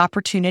great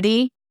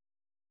opportunity,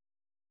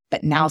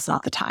 but now's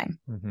not the time.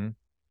 Mm-hmm.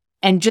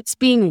 And just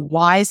being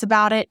wise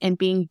about it and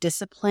being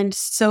disciplined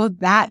so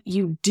that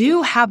you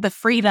do have the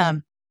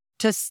freedom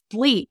to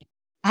sleep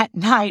at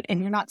night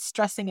and you're not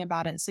stressing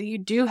about it. So you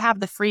do have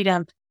the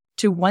freedom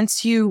to,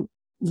 once you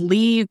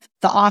leave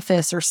the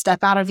office or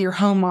step out of your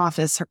home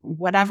office or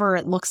whatever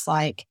it looks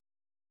like,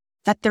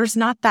 that there's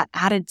not that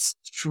added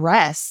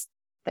stress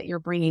that you're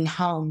bringing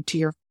home to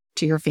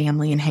your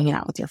family and hanging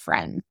out with your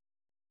friends.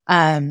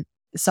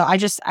 So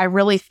I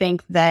really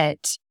think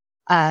that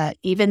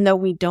even though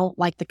we don't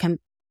like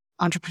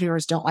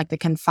entrepreneurs don't like the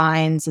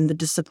confines and the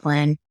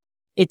discipline,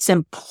 it's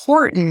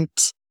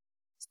important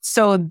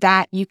so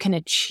that you can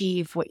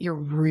achieve what you're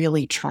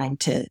really trying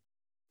to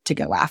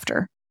go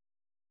after.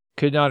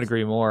 Could not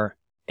agree more.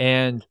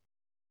 And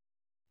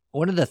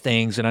one of the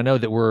things, and I know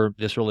that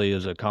this really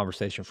is a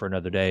conversation for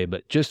another day,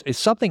 but just it's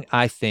something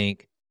I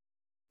think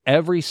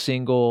every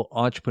single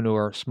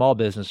entrepreneur, small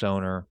business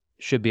owner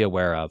should be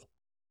aware of.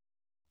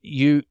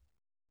 You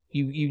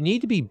need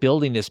to be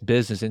building this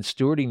business and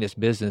stewarding this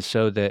business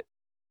so that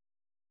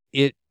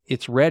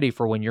it's ready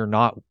for when you're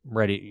not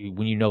ready,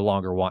 when you no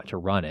longer want to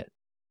run it.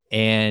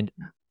 And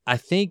I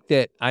think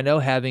that I know,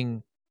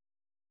 having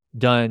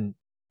done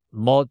a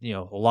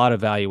lot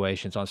of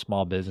valuations on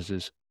small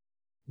businesses,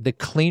 the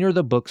cleaner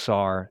the books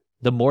are,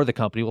 the more the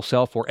company will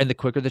sell for, and the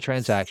quicker the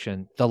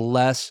transaction, the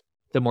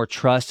more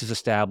trust is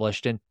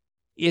established. And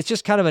it's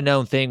just kind of a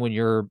known thing when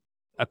you're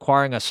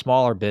acquiring a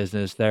smaller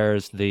business.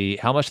 There's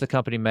how much the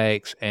company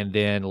makes, and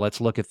then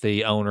let's look at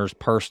the owner's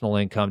personal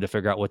income to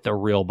figure out what the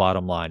real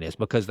bottom line is,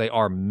 because they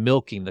are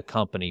milking the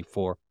company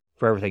for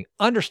everything.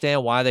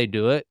 Understand why they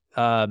do it.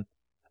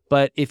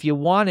 But if you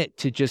want it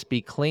to just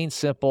be clean,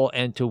 simple,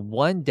 and to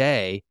one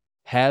day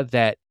have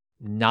that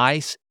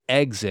nice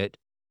exit,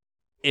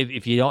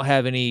 if you don't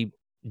have any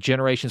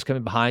generations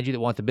coming behind you that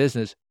want the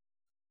business,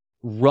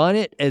 run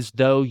it as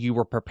though you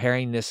were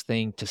preparing this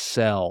thing to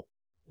sell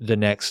the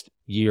next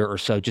year or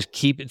so. Just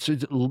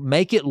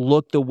make it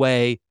look the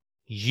way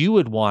you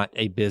would want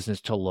a business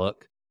to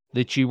look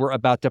that you were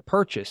about to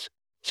purchase.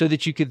 so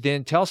that you could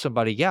then tell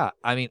somebody, yeah,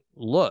 I mean,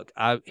 look,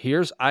 I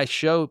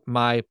show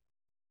my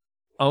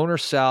owner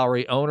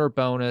salary, owner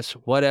bonus,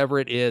 whatever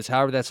it is,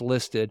 however that's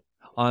listed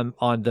on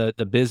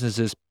the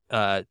business's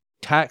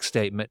tax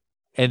statement,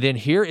 and then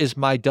here is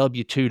my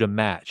W-2 to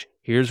match.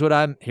 Here's what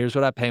I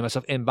pay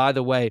myself. And by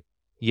the way,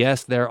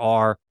 yes, there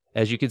are,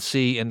 as you can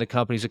see in the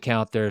company's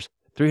account, there's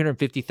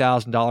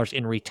 $350,000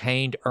 in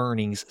retained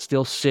earnings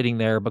still sitting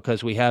there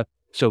because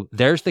so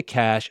there's the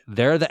cash,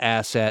 there are the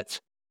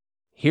assets.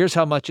 Here's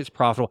how much it's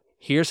profitable.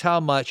 Here's how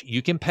much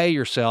you can pay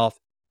yourself.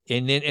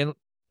 And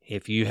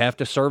if you have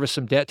to service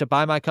some debt to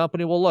buy my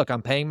company, well, look,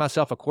 I'm paying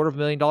myself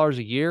 $250,000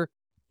 a year.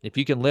 If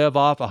you can live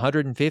off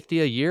 150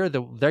 a year,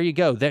 there you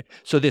go.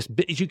 So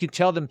you can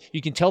tell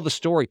the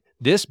story.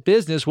 This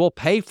business will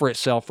pay for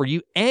itself for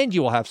you, and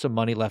you will have some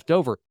money left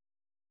over.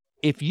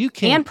 If you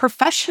can, and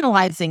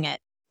professionalizing it,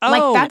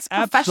 that's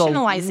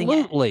professionalizing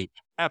it.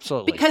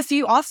 Absolutely. Because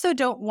you also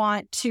don't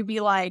want to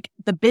be like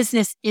the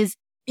business is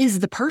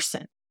the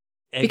person.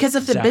 Because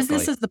if the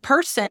business is the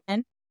person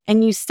and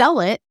you sell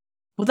it,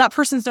 well, that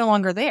person's no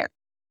longer there.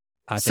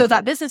 So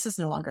that business is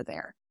no longer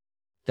there.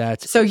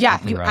 So yeah,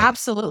 you right.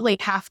 Absolutely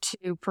have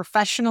to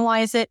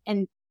professionalize it.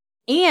 And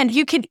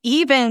you could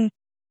even,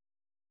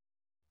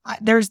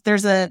 there's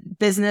a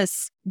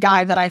business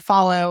guy that I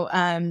follow,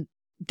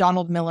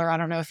 Donald Miller. I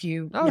don't know if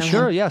you know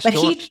sure. him. Yeah.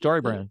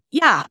 Story Brand.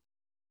 Yeah.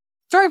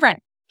 Story Brand.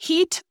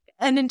 He took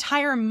an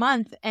entire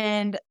month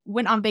and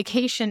went on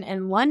vacation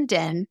in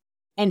London,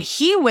 and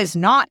he was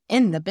not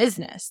in the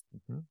business.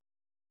 Mm-hmm.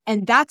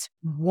 And that's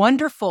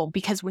wonderful,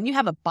 because when you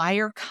have a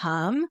buyer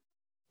come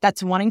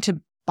that's wanting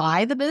to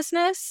buy the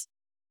business,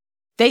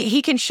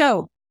 he can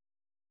show,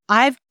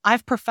 I've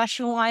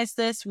professionalized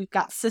this. We've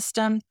got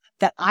systems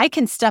that I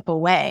can step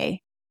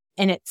away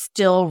and it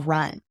still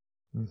runs.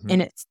 Mm-hmm.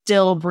 And it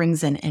still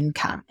brings in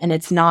income, and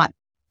it's not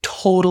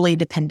totally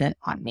dependent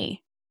on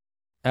me.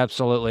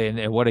 Absolutely.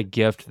 And what a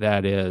gift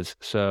that is.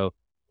 So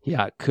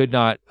yeah, could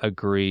not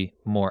agree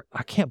more.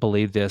 I can't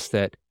believe this,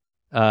 that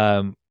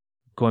going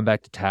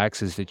back to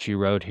taxes, that you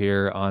wrote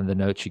here on the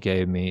notes you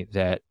gave me,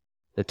 that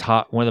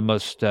one of the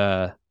most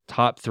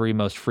top 3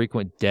 most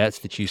frequent debts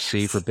that you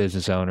see for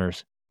business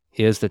owners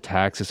is the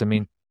taxes. I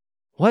mean,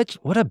 what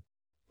a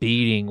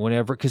beating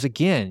whenever, because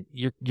again,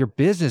 your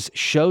business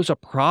shows a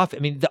profit.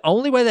 I mean, the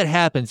only way that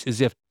happens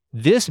is if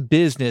this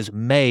business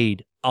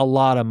made a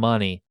lot of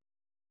money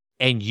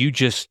and you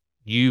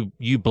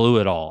blew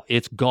it all.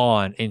 It's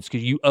gone, and it's,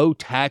 you owe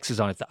taxes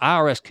on it. The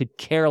IRS could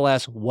care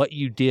less what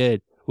you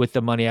did with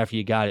the money after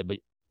you got it, but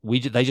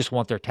they just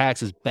want their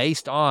taxes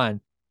based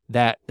on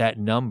that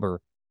number.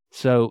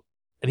 So,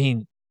 I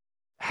mean,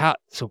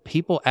 so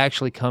people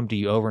actually come to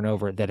you over and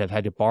over that have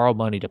had to borrow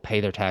money to pay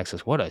their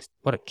taxes. What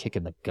a kick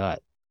in the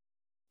gut.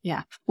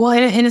 Yeah. Well,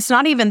 and it's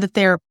not even that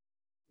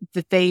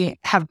they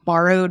have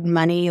borrowed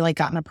money, like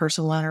gotten a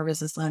personal loan or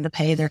business loan to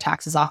pay their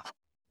taxes off.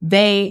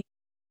 They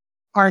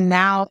are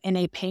now in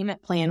a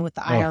payment plan with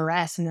the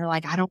IRS, and they're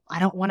like, I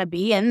don't want to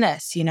be in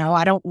this.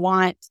 I don't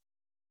want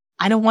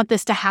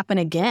this to happen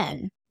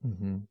again.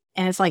 Mm-hmm.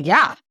 And it's like,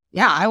 yeah,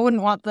 I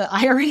wouldn't want the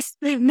IRS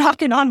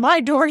knocking on my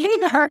door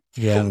either.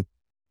 Yeah.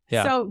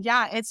 Yeah. So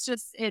yeah, it's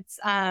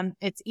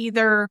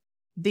either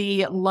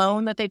the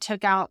loan that they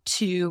took out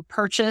to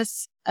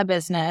purchase a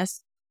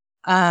business,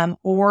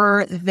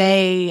 or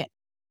they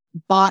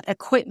bought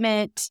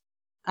equipment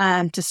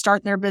to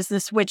start their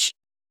business, which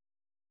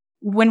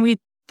when we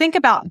think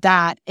about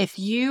that, if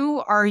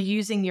you are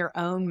using your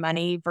own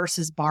money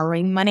versus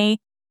borrowing money,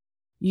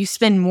 you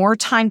spend more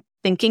time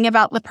thinking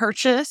about the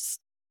purchase,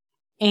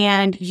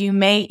 and you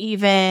may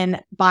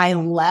even buy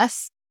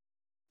less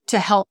to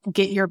help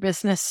get your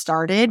business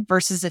started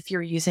versus if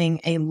you're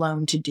using a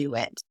loan to do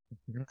it.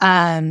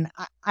 Mm-hmm.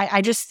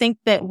 I just think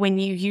that when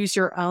you use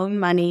your own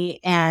money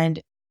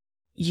and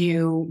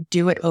you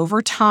do it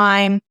over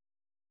time,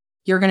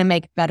 you're going to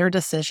make better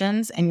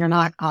decisions, and you're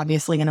not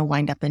obviously going to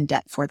wind up in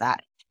debt for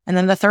that. And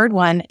then the third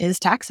one is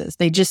taxes.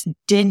 They just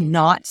did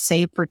not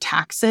save for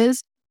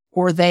taxes,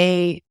 or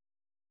they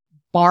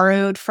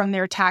borrowed from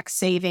their tax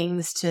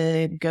savings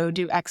to go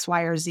do X,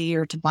 Y, or Z,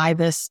 or to buy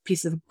this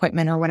piece of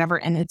equipment or whatever.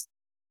 And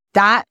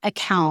that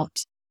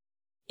account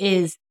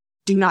is,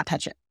 do not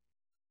touch it.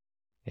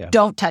 Yeah.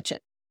 Don't touch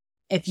it.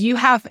 If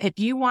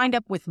you wind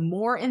up with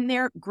more in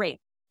there, great.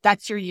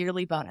 That's your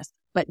yearly bonus.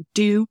 But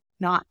do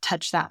not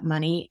touch that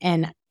money.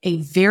 And a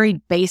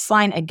very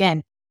baseline,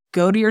 again,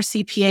 go to your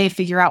CPA,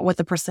 figure out what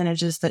the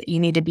percentages that you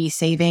need to be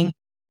saving.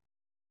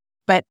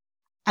 But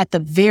at the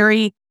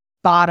very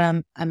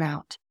bottom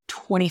amount,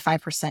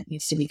 25%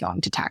 needs to be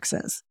going to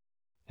taxes.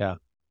 Yeah.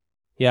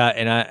 Yeah.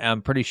 And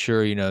I'm pretty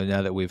sure,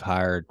 now that we've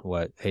hired,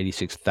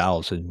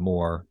 86,000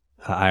 more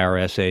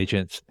IRS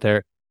agents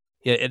there.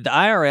 Yeah, the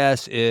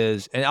IRS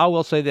is, and I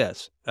will say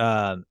this,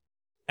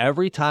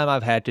 every time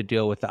I've had to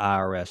deal with the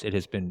IRS, it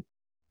has been,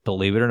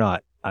 believe it or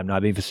not, I'm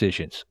not being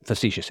facetious.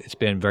 It's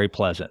been very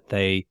pleasant.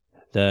 The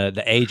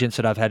agents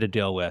that I've had to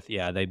deal with,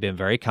 they've been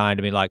very kind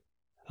to me. Like,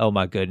 oh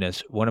my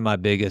goodness, one of my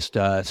biggest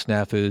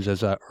snafus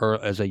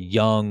as a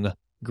young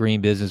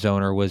green business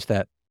owner was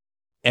that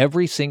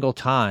every single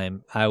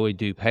time I would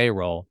do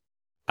payroll,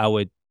 I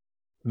would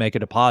make a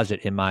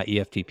deposit in my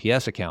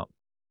EFTPS account.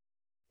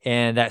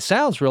 And that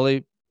sounds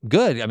really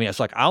good. I mean, it's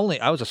like I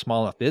was a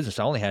small enough business.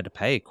 I only had to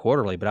pay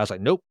quarterly, but I was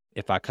like, nope,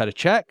 if I cut a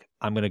check,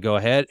 I'm going to go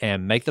ahead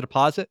and make the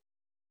deposit.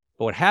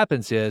 But what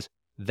happens is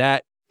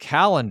that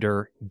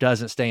calendar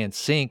doesn't stay in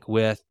sync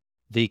with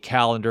the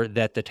calendar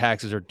that the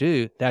taxes are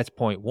due. That's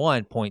point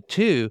one. Point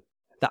two,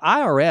 the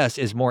IRS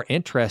is more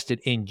interested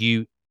in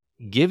you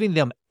giving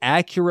them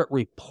accurate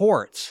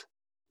reports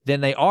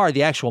than they are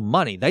the actual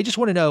money. They just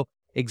want to know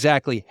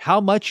exactly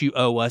how much you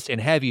owe us and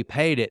have you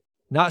paid it,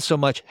 not so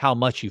much how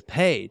much you've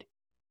paid.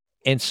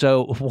 And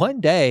so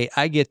one day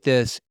I get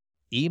this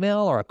email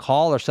or a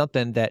call or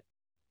something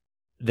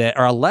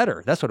or a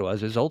letter. That's what it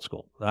was. It was old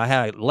school. I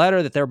had a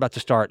letter that they were about to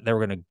start. They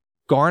were going to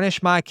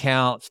garnish my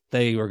accounts.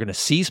 They were going to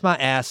seize my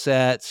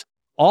assets,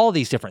 all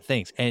these different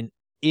things. And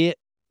it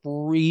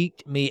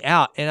freaked me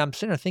out. And I'm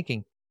sitting there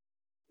thinking,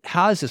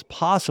 how is this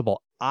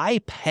possible?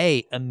 I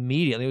pay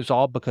immediately. It was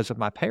all because of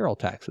my payroll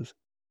taxes.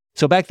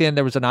 So back then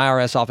there was an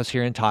IRS office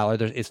here in Tyler.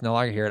 It's no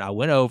longer here. And I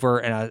went over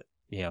and I,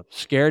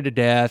 scared to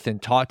death and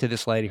talked to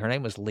this lady. Her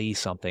name was Lee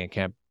something. I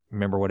can't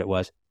remember what it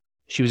was.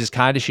 She was as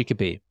kind as she could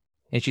be.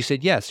 And she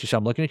said, yes. She said,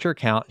 I'm looking at your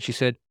account. She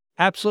said,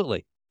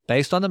 absolutely.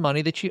 Based on the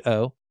money that you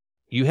owe,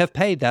 you have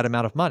paid that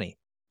amount of money,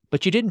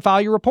 but you didn't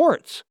file your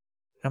reports.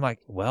 And I'm like,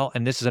 well,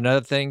 and this is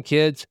another thing,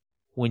 kids,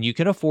 when you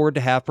can afford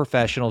to have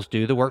professionals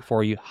do the work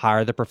for you,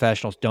 hire the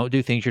professionals. Don't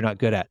do things you're not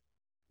good at.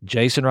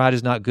 Jason Wright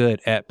is not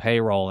good at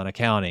payroll and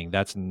accounting.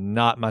 That's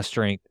not my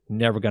strength.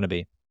 Never going to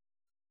be.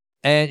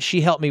 And she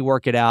helped me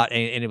work it out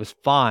and it was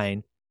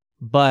fine.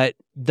 But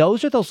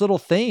those are those little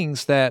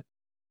things that,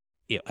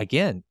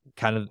 again,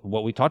 kind of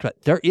what we talked about.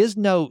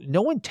 No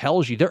one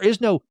tells you, there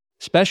is no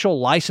special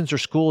license or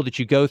school that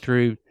you go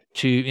through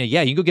to,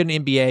 you can go get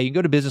an MBA, you can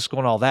go to business school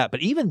and all that.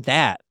 But even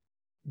that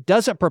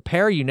doesn't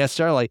prepare you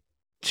necessarily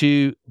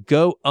to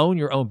go own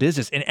your own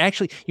business. And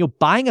actually,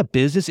 buying a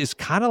business is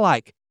kind of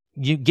like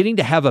you getting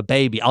to have a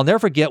baby. I'll never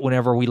forget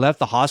whenever we left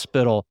the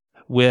hospital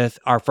with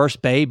our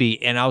first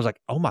baby. And I was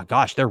like, oh my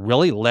gosh, they're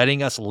really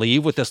letting us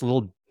leave with this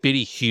little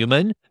bitty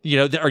human.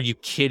 Are you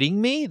kidding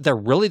me? They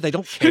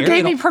don't care. Who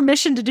gave me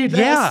permission to do this?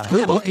 Yeah.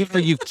 Are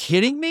you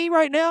kidding me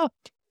right now?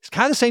 It's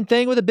kind of the same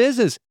thing with a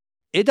business.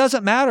 It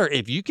doesn't matter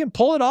if you can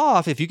pull it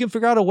off, if you can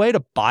figure out a way to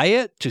buy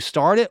it, to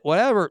start it,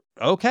 whatever.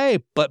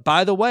 Okay. But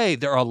by the way,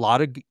 there are a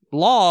lot of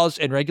laws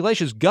and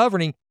regulations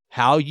governing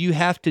how you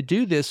have to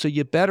do this. So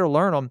you better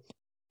learn them.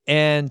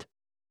 And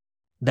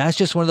that's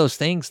just one of those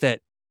things that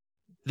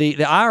the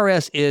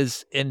IRS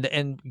is,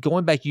 and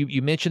going back,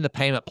 you mentioned the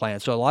payment plan.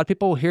 So a lot of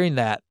people hearing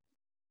that,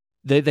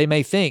 they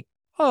may think,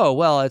 oh,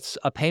 well, it's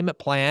a payment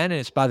plan and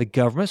it's by the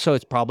government, so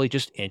it's probably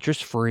just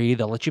interest free.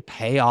 They'll let you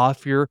pay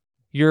off your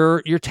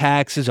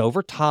taxes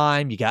over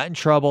time. You got in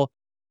trouble.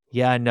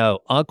 Yeah, no,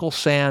 Uncle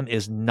Sam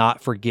is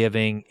not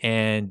forgiving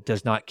and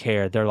does not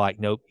care. They're like,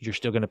 nope, you're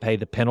still going to pay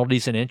the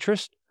penalties and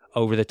interest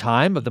over the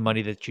time of the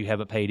money that you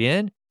haven't paid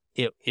in.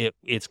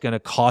 It's going to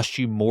cost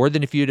you more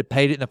than if you'd have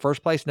paid it in the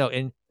first place. No,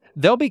 and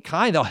they'll be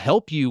kind. They'll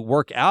help you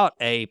work out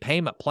a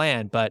payment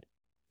plan, but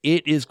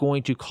it is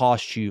going to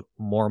cost you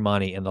more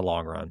money in the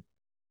long run.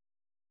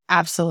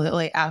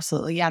 Absolutely.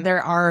 Absolutely. Yeah.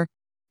 There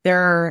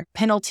are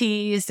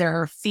penalties,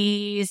 there are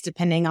fees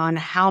depending on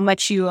how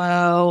much you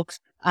owe,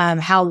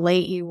 how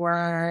late you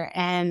were.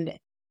 And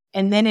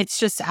then it's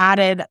just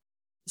added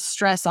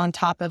stress on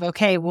top of,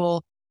 okay,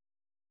 well,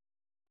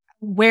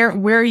 where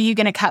are you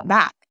going to cut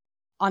back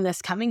on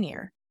this coming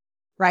year?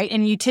 Right.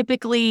 And you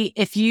typically,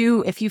 if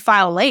you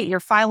file late, you're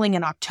filing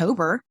in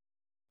October.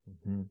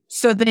 Mm-hmm.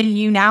 So then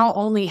you now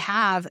only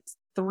have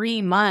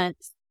 3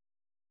 months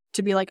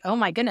to be like, oh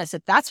my goodness,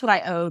 if that's what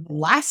I owed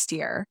last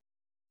year,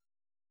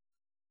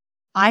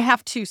 I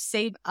have to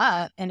save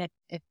up. And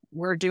if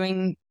we're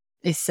doing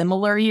a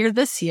similar year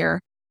this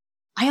year,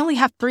 I only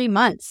have 3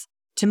 months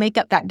to make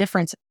up that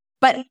difference.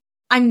 But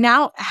I'm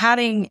now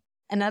adding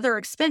another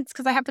expense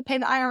because I have to pay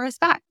the IRS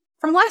back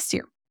from last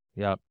year.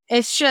 Yeah.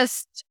 It's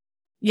just,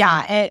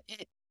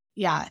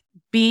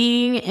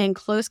 being in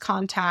close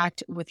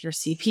contact with your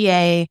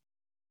CPA,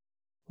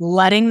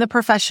 letting the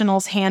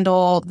professionals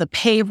handle the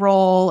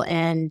payroll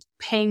and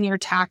paying your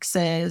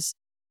taxes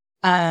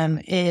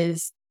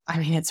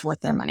it's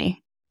worth their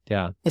money.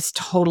 Yeah. It's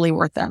totally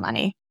worth their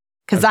money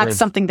because that's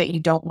something that you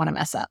don't want to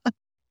mess up. I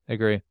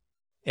agree.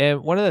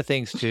 And one of the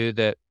things too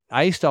that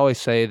I used to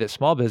always say that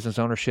small business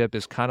ownership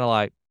is kind of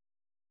like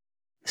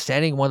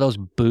standing in one of those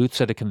booths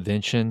at a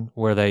convention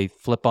where they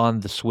flip on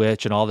the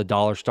switch and all the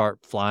dollars start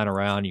flying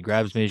around. You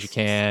grab as many as you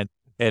can,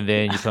 and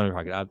then you put them in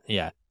your pocket.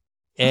 Yeah.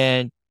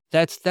 And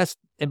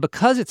and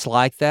because it's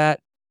like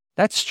that,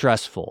 that's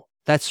stressful.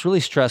 That's really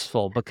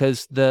stressful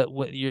because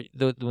when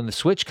the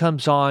switch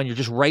comes on, you're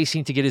just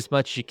racing to get as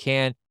much as you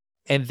can.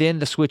 And then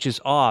the switch is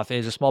off.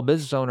 As a small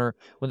business owner,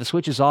 when the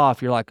switch is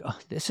off, you're like, oh,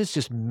 this is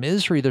just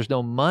misery. There's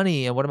no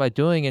money. And what am I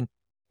doing? And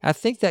I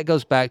think that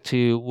goes back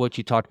to what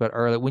you talked about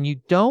earlier. When you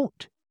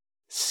don't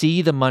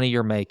see the money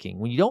you're making.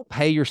 When you don't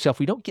pay yourself,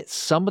 we don't get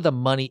some of the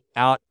money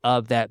out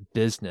of that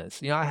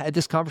business. I had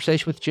this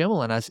conversation with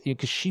Jimlyn,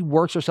 because she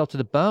works herself to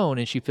the bone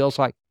and she feels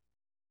like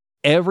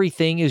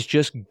everything is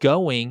just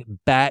going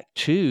back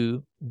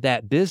to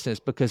that business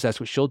because that's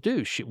what she'll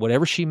do.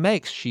 Whatever she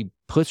makes, she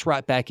puts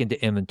right back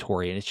into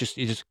inventory. And it's just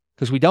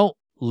because we don't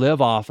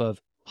live off of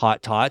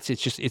hot tots.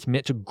 It's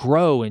meant to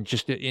grow and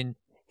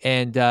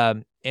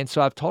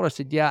so I've told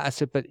her, I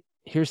said, but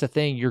here's the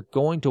thing, you're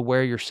going to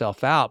wear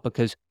yourself out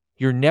because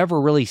you're never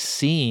really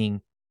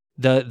seeing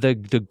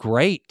the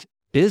great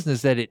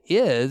business that it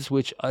is,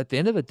 which at the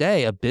end of the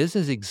day, a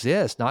business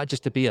exists not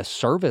just to be a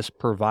service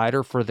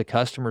provider for the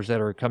customers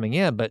that are coming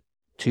in, but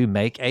to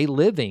make a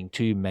living,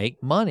 to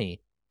make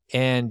money.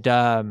 And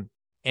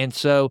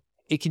so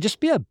it can just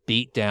be a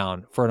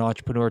beatdown for an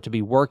entrepreneur to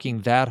be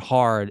working that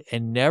hard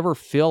and never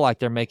feel like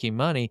they're making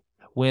money,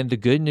 when the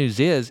good news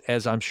is,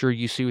 as I'm sure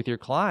you see with your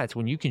clients,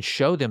 when you can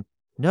show them,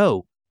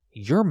 no,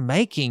 you're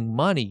making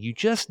money. You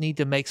just need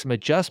to make some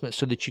adjustments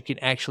so that you can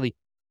actually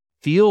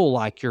feel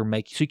like you're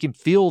making, so you can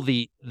feel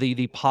the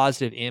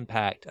positive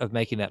impact of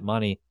making that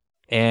money.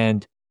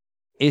 And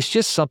it's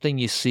just something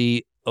you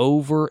see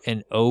over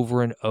and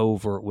over and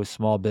over with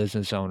small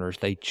business owners.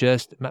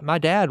 My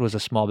dad was a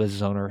small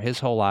business owner his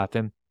whole life.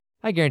 And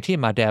I guarantee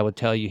my dad would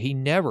tell you, he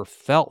never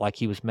felt like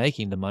he was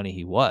making the money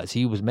he was.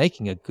 He was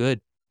making a good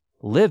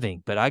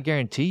living, but I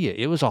guarantee you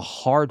it was a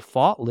hard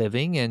fought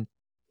living. And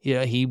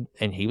he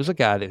was a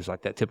guy that was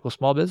like that typical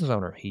small business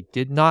owner. He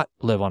did not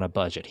live on a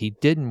budget. He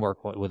didn't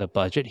work with a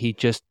budget. He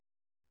just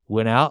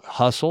went out,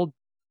 hustled,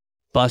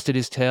 busted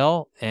his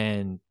tail,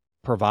 and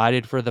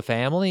provided for the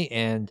family,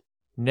 and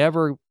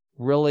never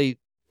really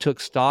took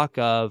stock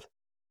of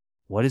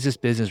what is this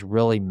business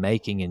really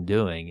making and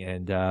doing.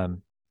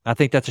 And I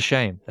think that's a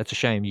shame. That's a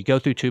shame. You go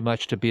through too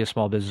much to be a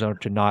small business owner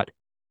to not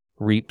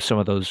reap some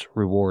of those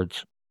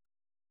rewards.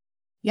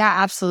 Yeah,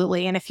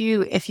 absolutely. And if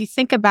you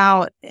think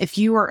about, if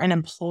you were an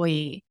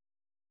employee,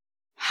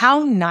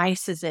 how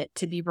nice is it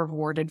to be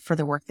rewarded for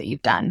the work that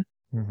you've done?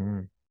 Mm-hmm.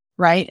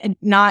 Right? And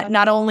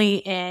not only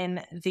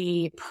in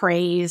the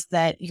praise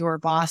that your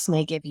boss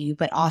may give you,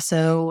 but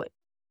also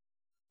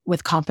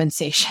with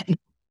compensation.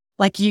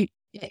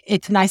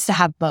 It's nice to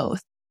have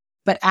both.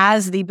 But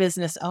as the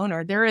business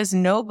owner, there is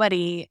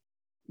nobody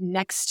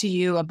next to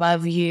you,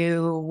 above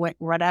you,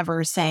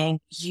 whatever, saying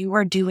you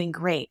are doing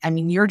great. I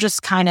mean, you're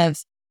just kind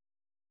of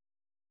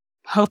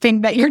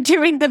hoping that you're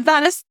doing the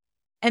best.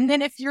 And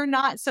then if you're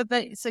not, so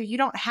you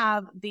don't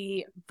have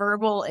the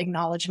verbal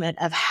acknowledgement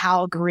of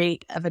how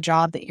great of a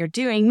job that you're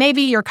doing.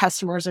 Maybe your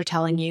customers are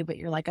telling you, but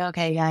you're like,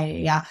 okay,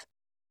 yeah.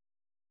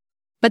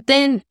 But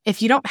then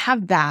if you don't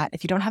have that,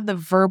 if you don't have the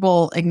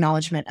verbal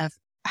acknowledgement of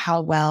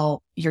how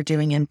well you're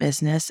doing in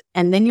business,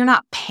 and then you're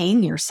not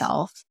paying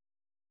yourself,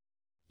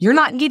 you're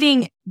not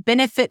getting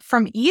benefit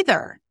from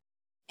either.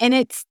 And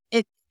it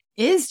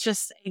is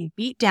just a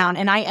beatdown.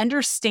 And I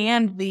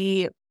understand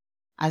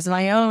as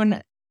my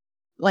own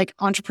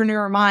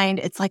entrepreneur mind,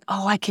 it's like,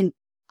 oh, I can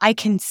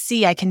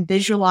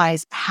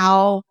visualize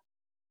how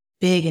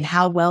big and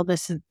how well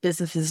this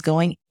business is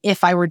going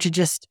if I were to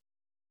just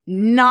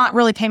not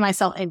really pay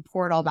myself and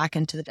pour it all back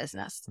into the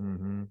business.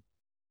 Mm-hmm.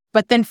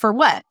 But then for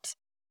what?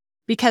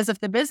 Because if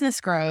the business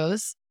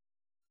grows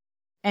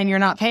and you're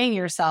not paying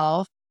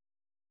yourself,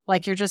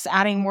 you're just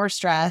adding more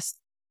stress,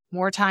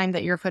 more time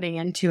that you're putting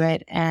into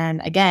it. And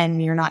again,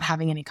 you're not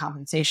having any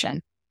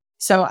compensation.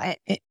 So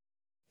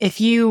if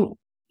you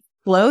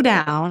slow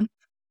down,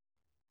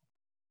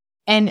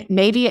 and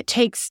maybe it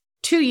takes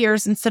 2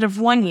 years instead of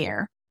 1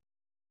 year,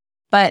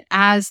 but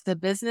as the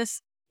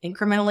business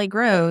incrementally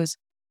grows,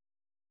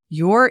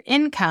 your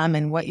income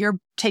and what you're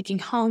taking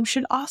home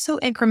should also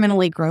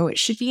incrementally grow. It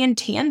should be in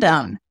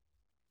tandem,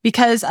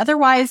 because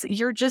otherwise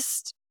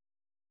it's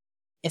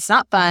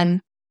not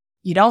fun.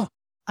 You don't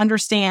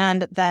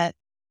understand that,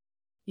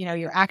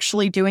 you're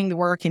actually doing the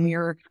work, and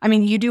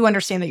you do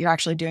understand that you're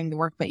actually doing the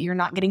work, but you're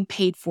not getting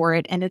paid for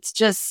it. And the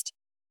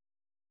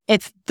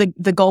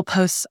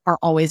goalposts are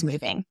always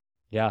moving.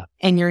 Yeah.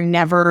 And you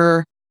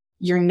never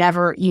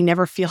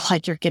feel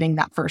like you're getting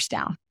that first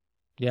down.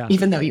 Yeah.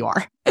 Even though you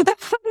are.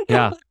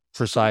 Yeah,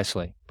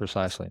 precisely.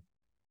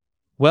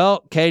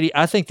 Well, Katie,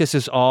 I think this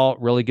is all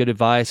really good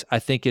advice. I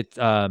think it,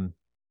 and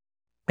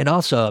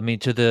also,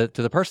 to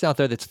the person out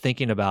there that's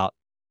thinking about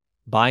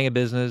buying a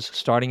business,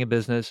 starting a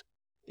business,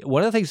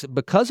 one of the things,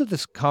 because of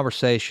this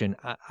conversation,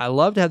 I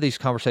love to have these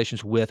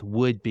conversations with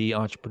would-be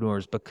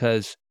entrepreneurs,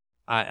 because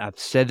I've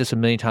said this a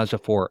million times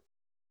before.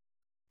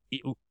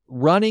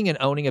 Running and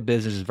owning a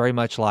business is very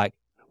much like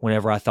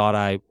whenever I thought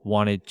I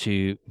wanted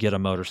to get a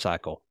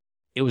motorcycle.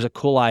 It was a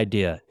cool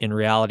idea. In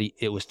reality,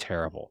 it was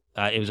terrible.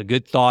 It was a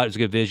good thought. It was a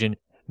good vision.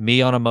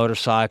 Me on a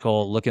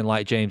motorcycle looking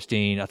like James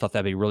Dean. I thought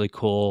that'd be really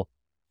cool.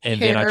 And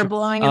hair then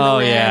blowing in the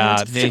wind.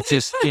 Yeah. It's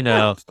just,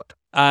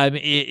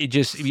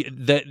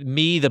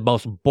 the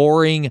most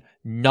boring,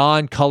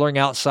 non-coloring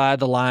outside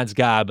the lines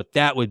guy, but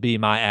that would be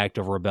my act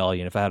of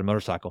rebellion if I had a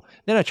motorcycle.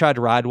 Then I tried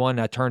to ride one,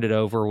 and I turned it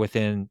over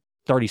within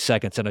 30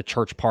 seconds in a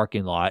church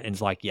parking lot, and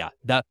it's like, yeah,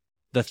 the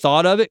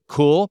thought of it,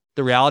 cool.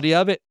 The reality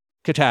of it,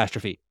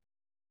 catastrophe.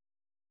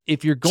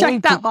 If you're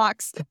going Check that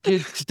box.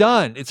 it's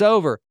done. It's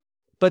over.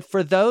 But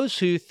for those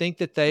who think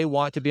that they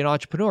want to be an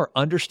entrepreneur,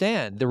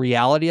 understand the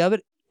reality of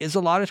it is a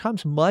lot of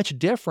times much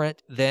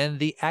different than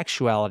the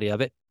actuality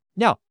of it.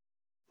 Now,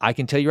 I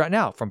can tell you right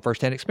now from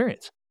firsthand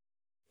experience,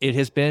 it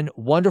has been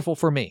wonderful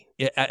for me.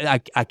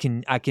 I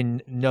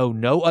can know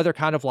no other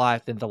kind of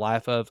life than the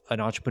life of an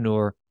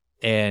entrepreneur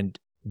and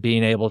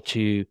being able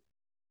to,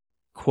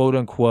 quote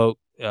unquote,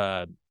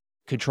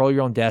 control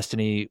your own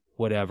destiny,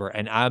 whatever.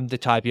 And I'm the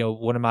type,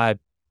 one of my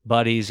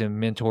buddies and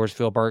mentors,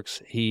 Phil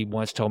Burks, he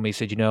once told me, he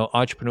said,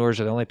 entrepreneurs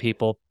are the only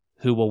people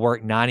who will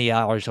work 90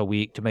 hours a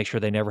week to make sure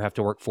they never have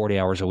to work 40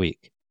 hours a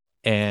week.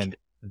 And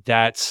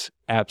that's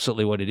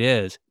absolutely what it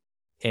is.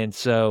 And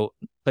so,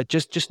 but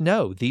just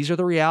know these are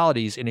the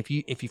realities. And if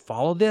you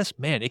follow this,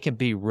 man, it can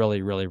be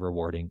really, really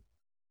rewarding.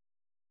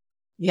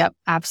 Yep,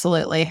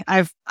 absolutely.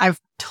 I've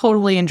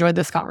totally enjoyed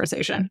this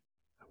conversation.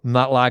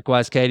 Not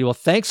likewise, Katie. Well,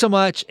 thanks so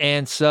much.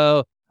 And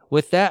so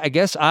with that, I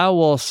guess I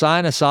will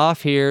sign us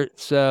off here.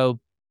 So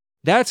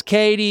that's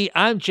Katie.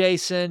 I'm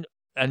Jason.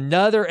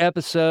 Another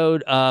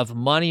episode of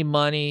Money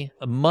Monday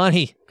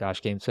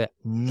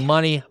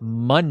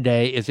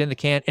is in the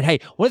can. And hey,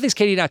 one of the things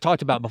Katie and I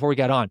talked about before we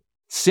got on,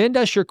 send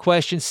us your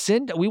questions.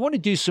 We want to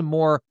do some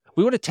more.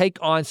 We want to take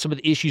on some of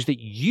the issues that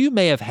you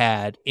may have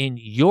had in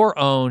your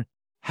own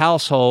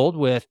household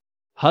with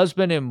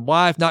husband and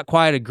wife not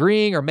quite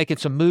agreeing or making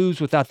some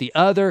moves without the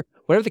other,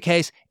 whatever the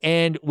case.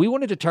 And we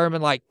want to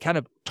determine, kind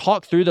of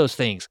talk through those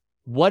things.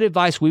 What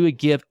advice we would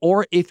give,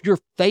 or if you're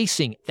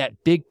facing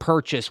that big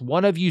purchase,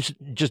 one of you's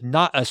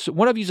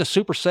a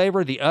super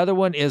saver, the other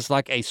one is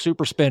like a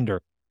super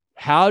spender.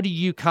 How do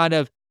you come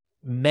to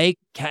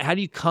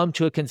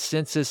a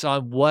consensus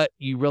on what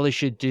you really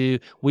should do?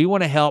 We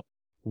want to help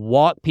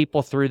walk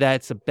people through that.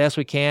 It's the best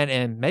we can.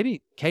 And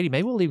maybe, Katie,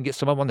 we'll even get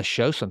some of them on the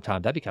show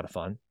sometime. That'd be kind of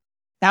fun.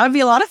 That would be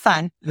a lot of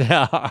fun.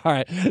 Yeah. All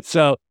right.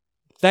 So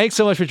thanks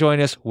so much for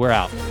joining us. We're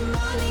out.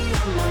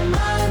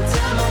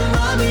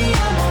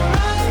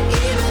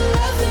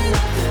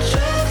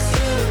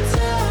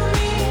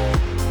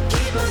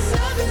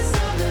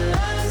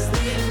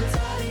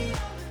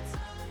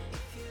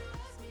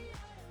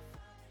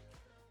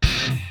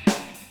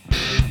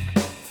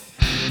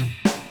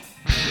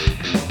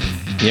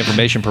 The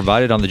information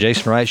provided on the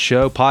Jason Wright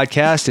Show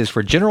podcast is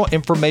for general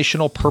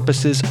informational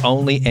purposes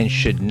only and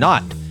should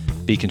not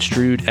be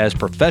construed as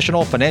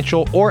professional,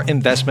 financial, or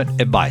investment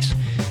advice.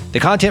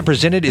 The content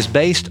presented is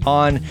based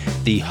on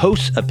the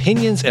host's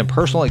opinions and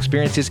personal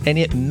experiences, and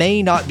it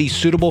may not be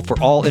suitable for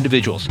all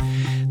individuals.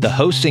 The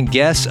hosts and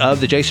guests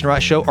of The Jason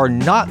Wright Show are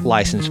not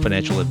licensed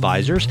financial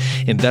advisors,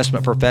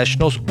 investment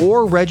professionals,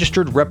 or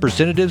registered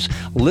representatives.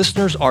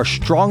 Listeners are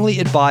strongly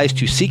advised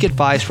to seek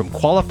advice from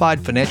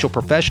qualified financial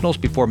professionals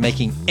before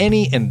making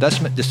any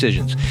investment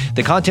decisions.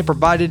 The content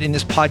provided in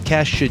this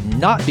podcast should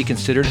not be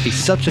considered a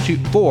substitute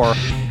for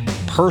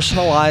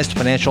personalized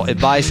financial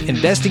advice.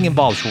 Investing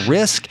involves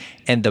risk,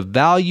 and the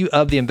value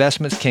of the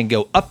investments can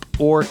go up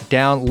or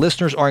down.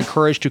 Listeners are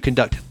encouraged to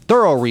conduct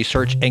thorough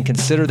research and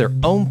consider their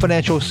own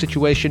financial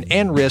situation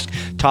and risk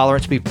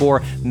tolerance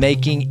before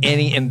making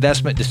any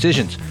investment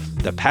decisions.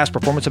 The past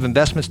performance of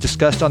investments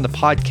discussed on the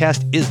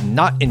podcast is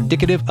not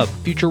indicative of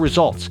future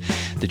results.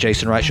 The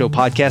Jason Wright Show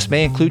podcast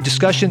may include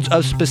discussions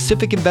of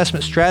specific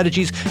investment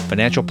strategies,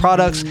 financial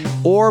products,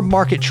 or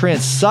market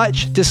trends.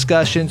 Such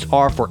discussions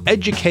are for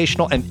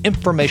educational and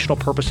informational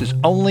purposes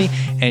only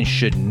and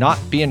should not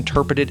be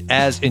interpreted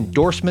as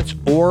endorsements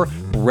or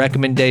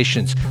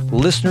recommendations.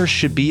 Listeners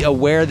should be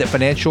aware that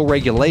financial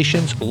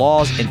regulations,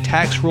 laws, and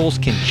tax rules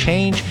can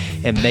change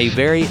and may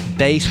vary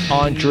based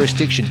on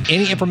jurisdiction.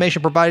 Any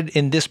information provided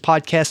in this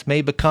podcast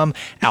may become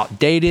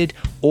outdated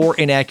or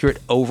inaccurate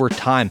over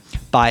time.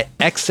 By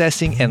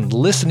accessing and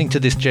listening to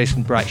this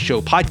Jason Wright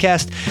Show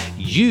podcast,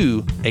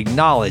 you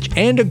acknowledge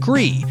and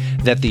agree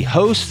that the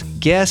hosts,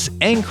 guests,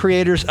 and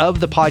creators of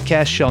the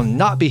podcast shall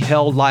not be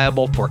held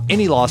liable for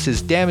any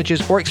losses,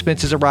 damages, or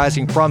expenses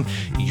arising from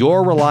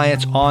your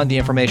reliance on the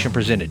information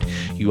presented.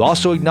 You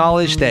also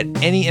acknowledge that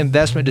any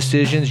investment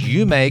decisions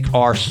you make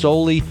are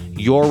solely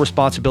your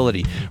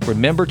responsibility.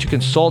 Remember to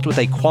consult with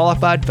a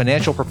qualified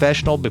financial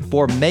professional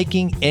before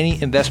making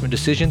any investment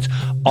decisions.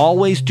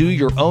 Always do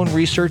your own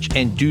research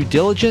and due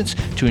diligence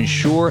to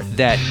ensure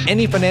that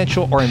any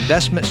financial or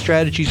investment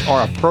strategies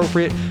are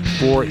appropriate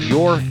for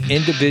your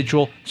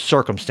individual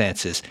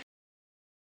circumstances.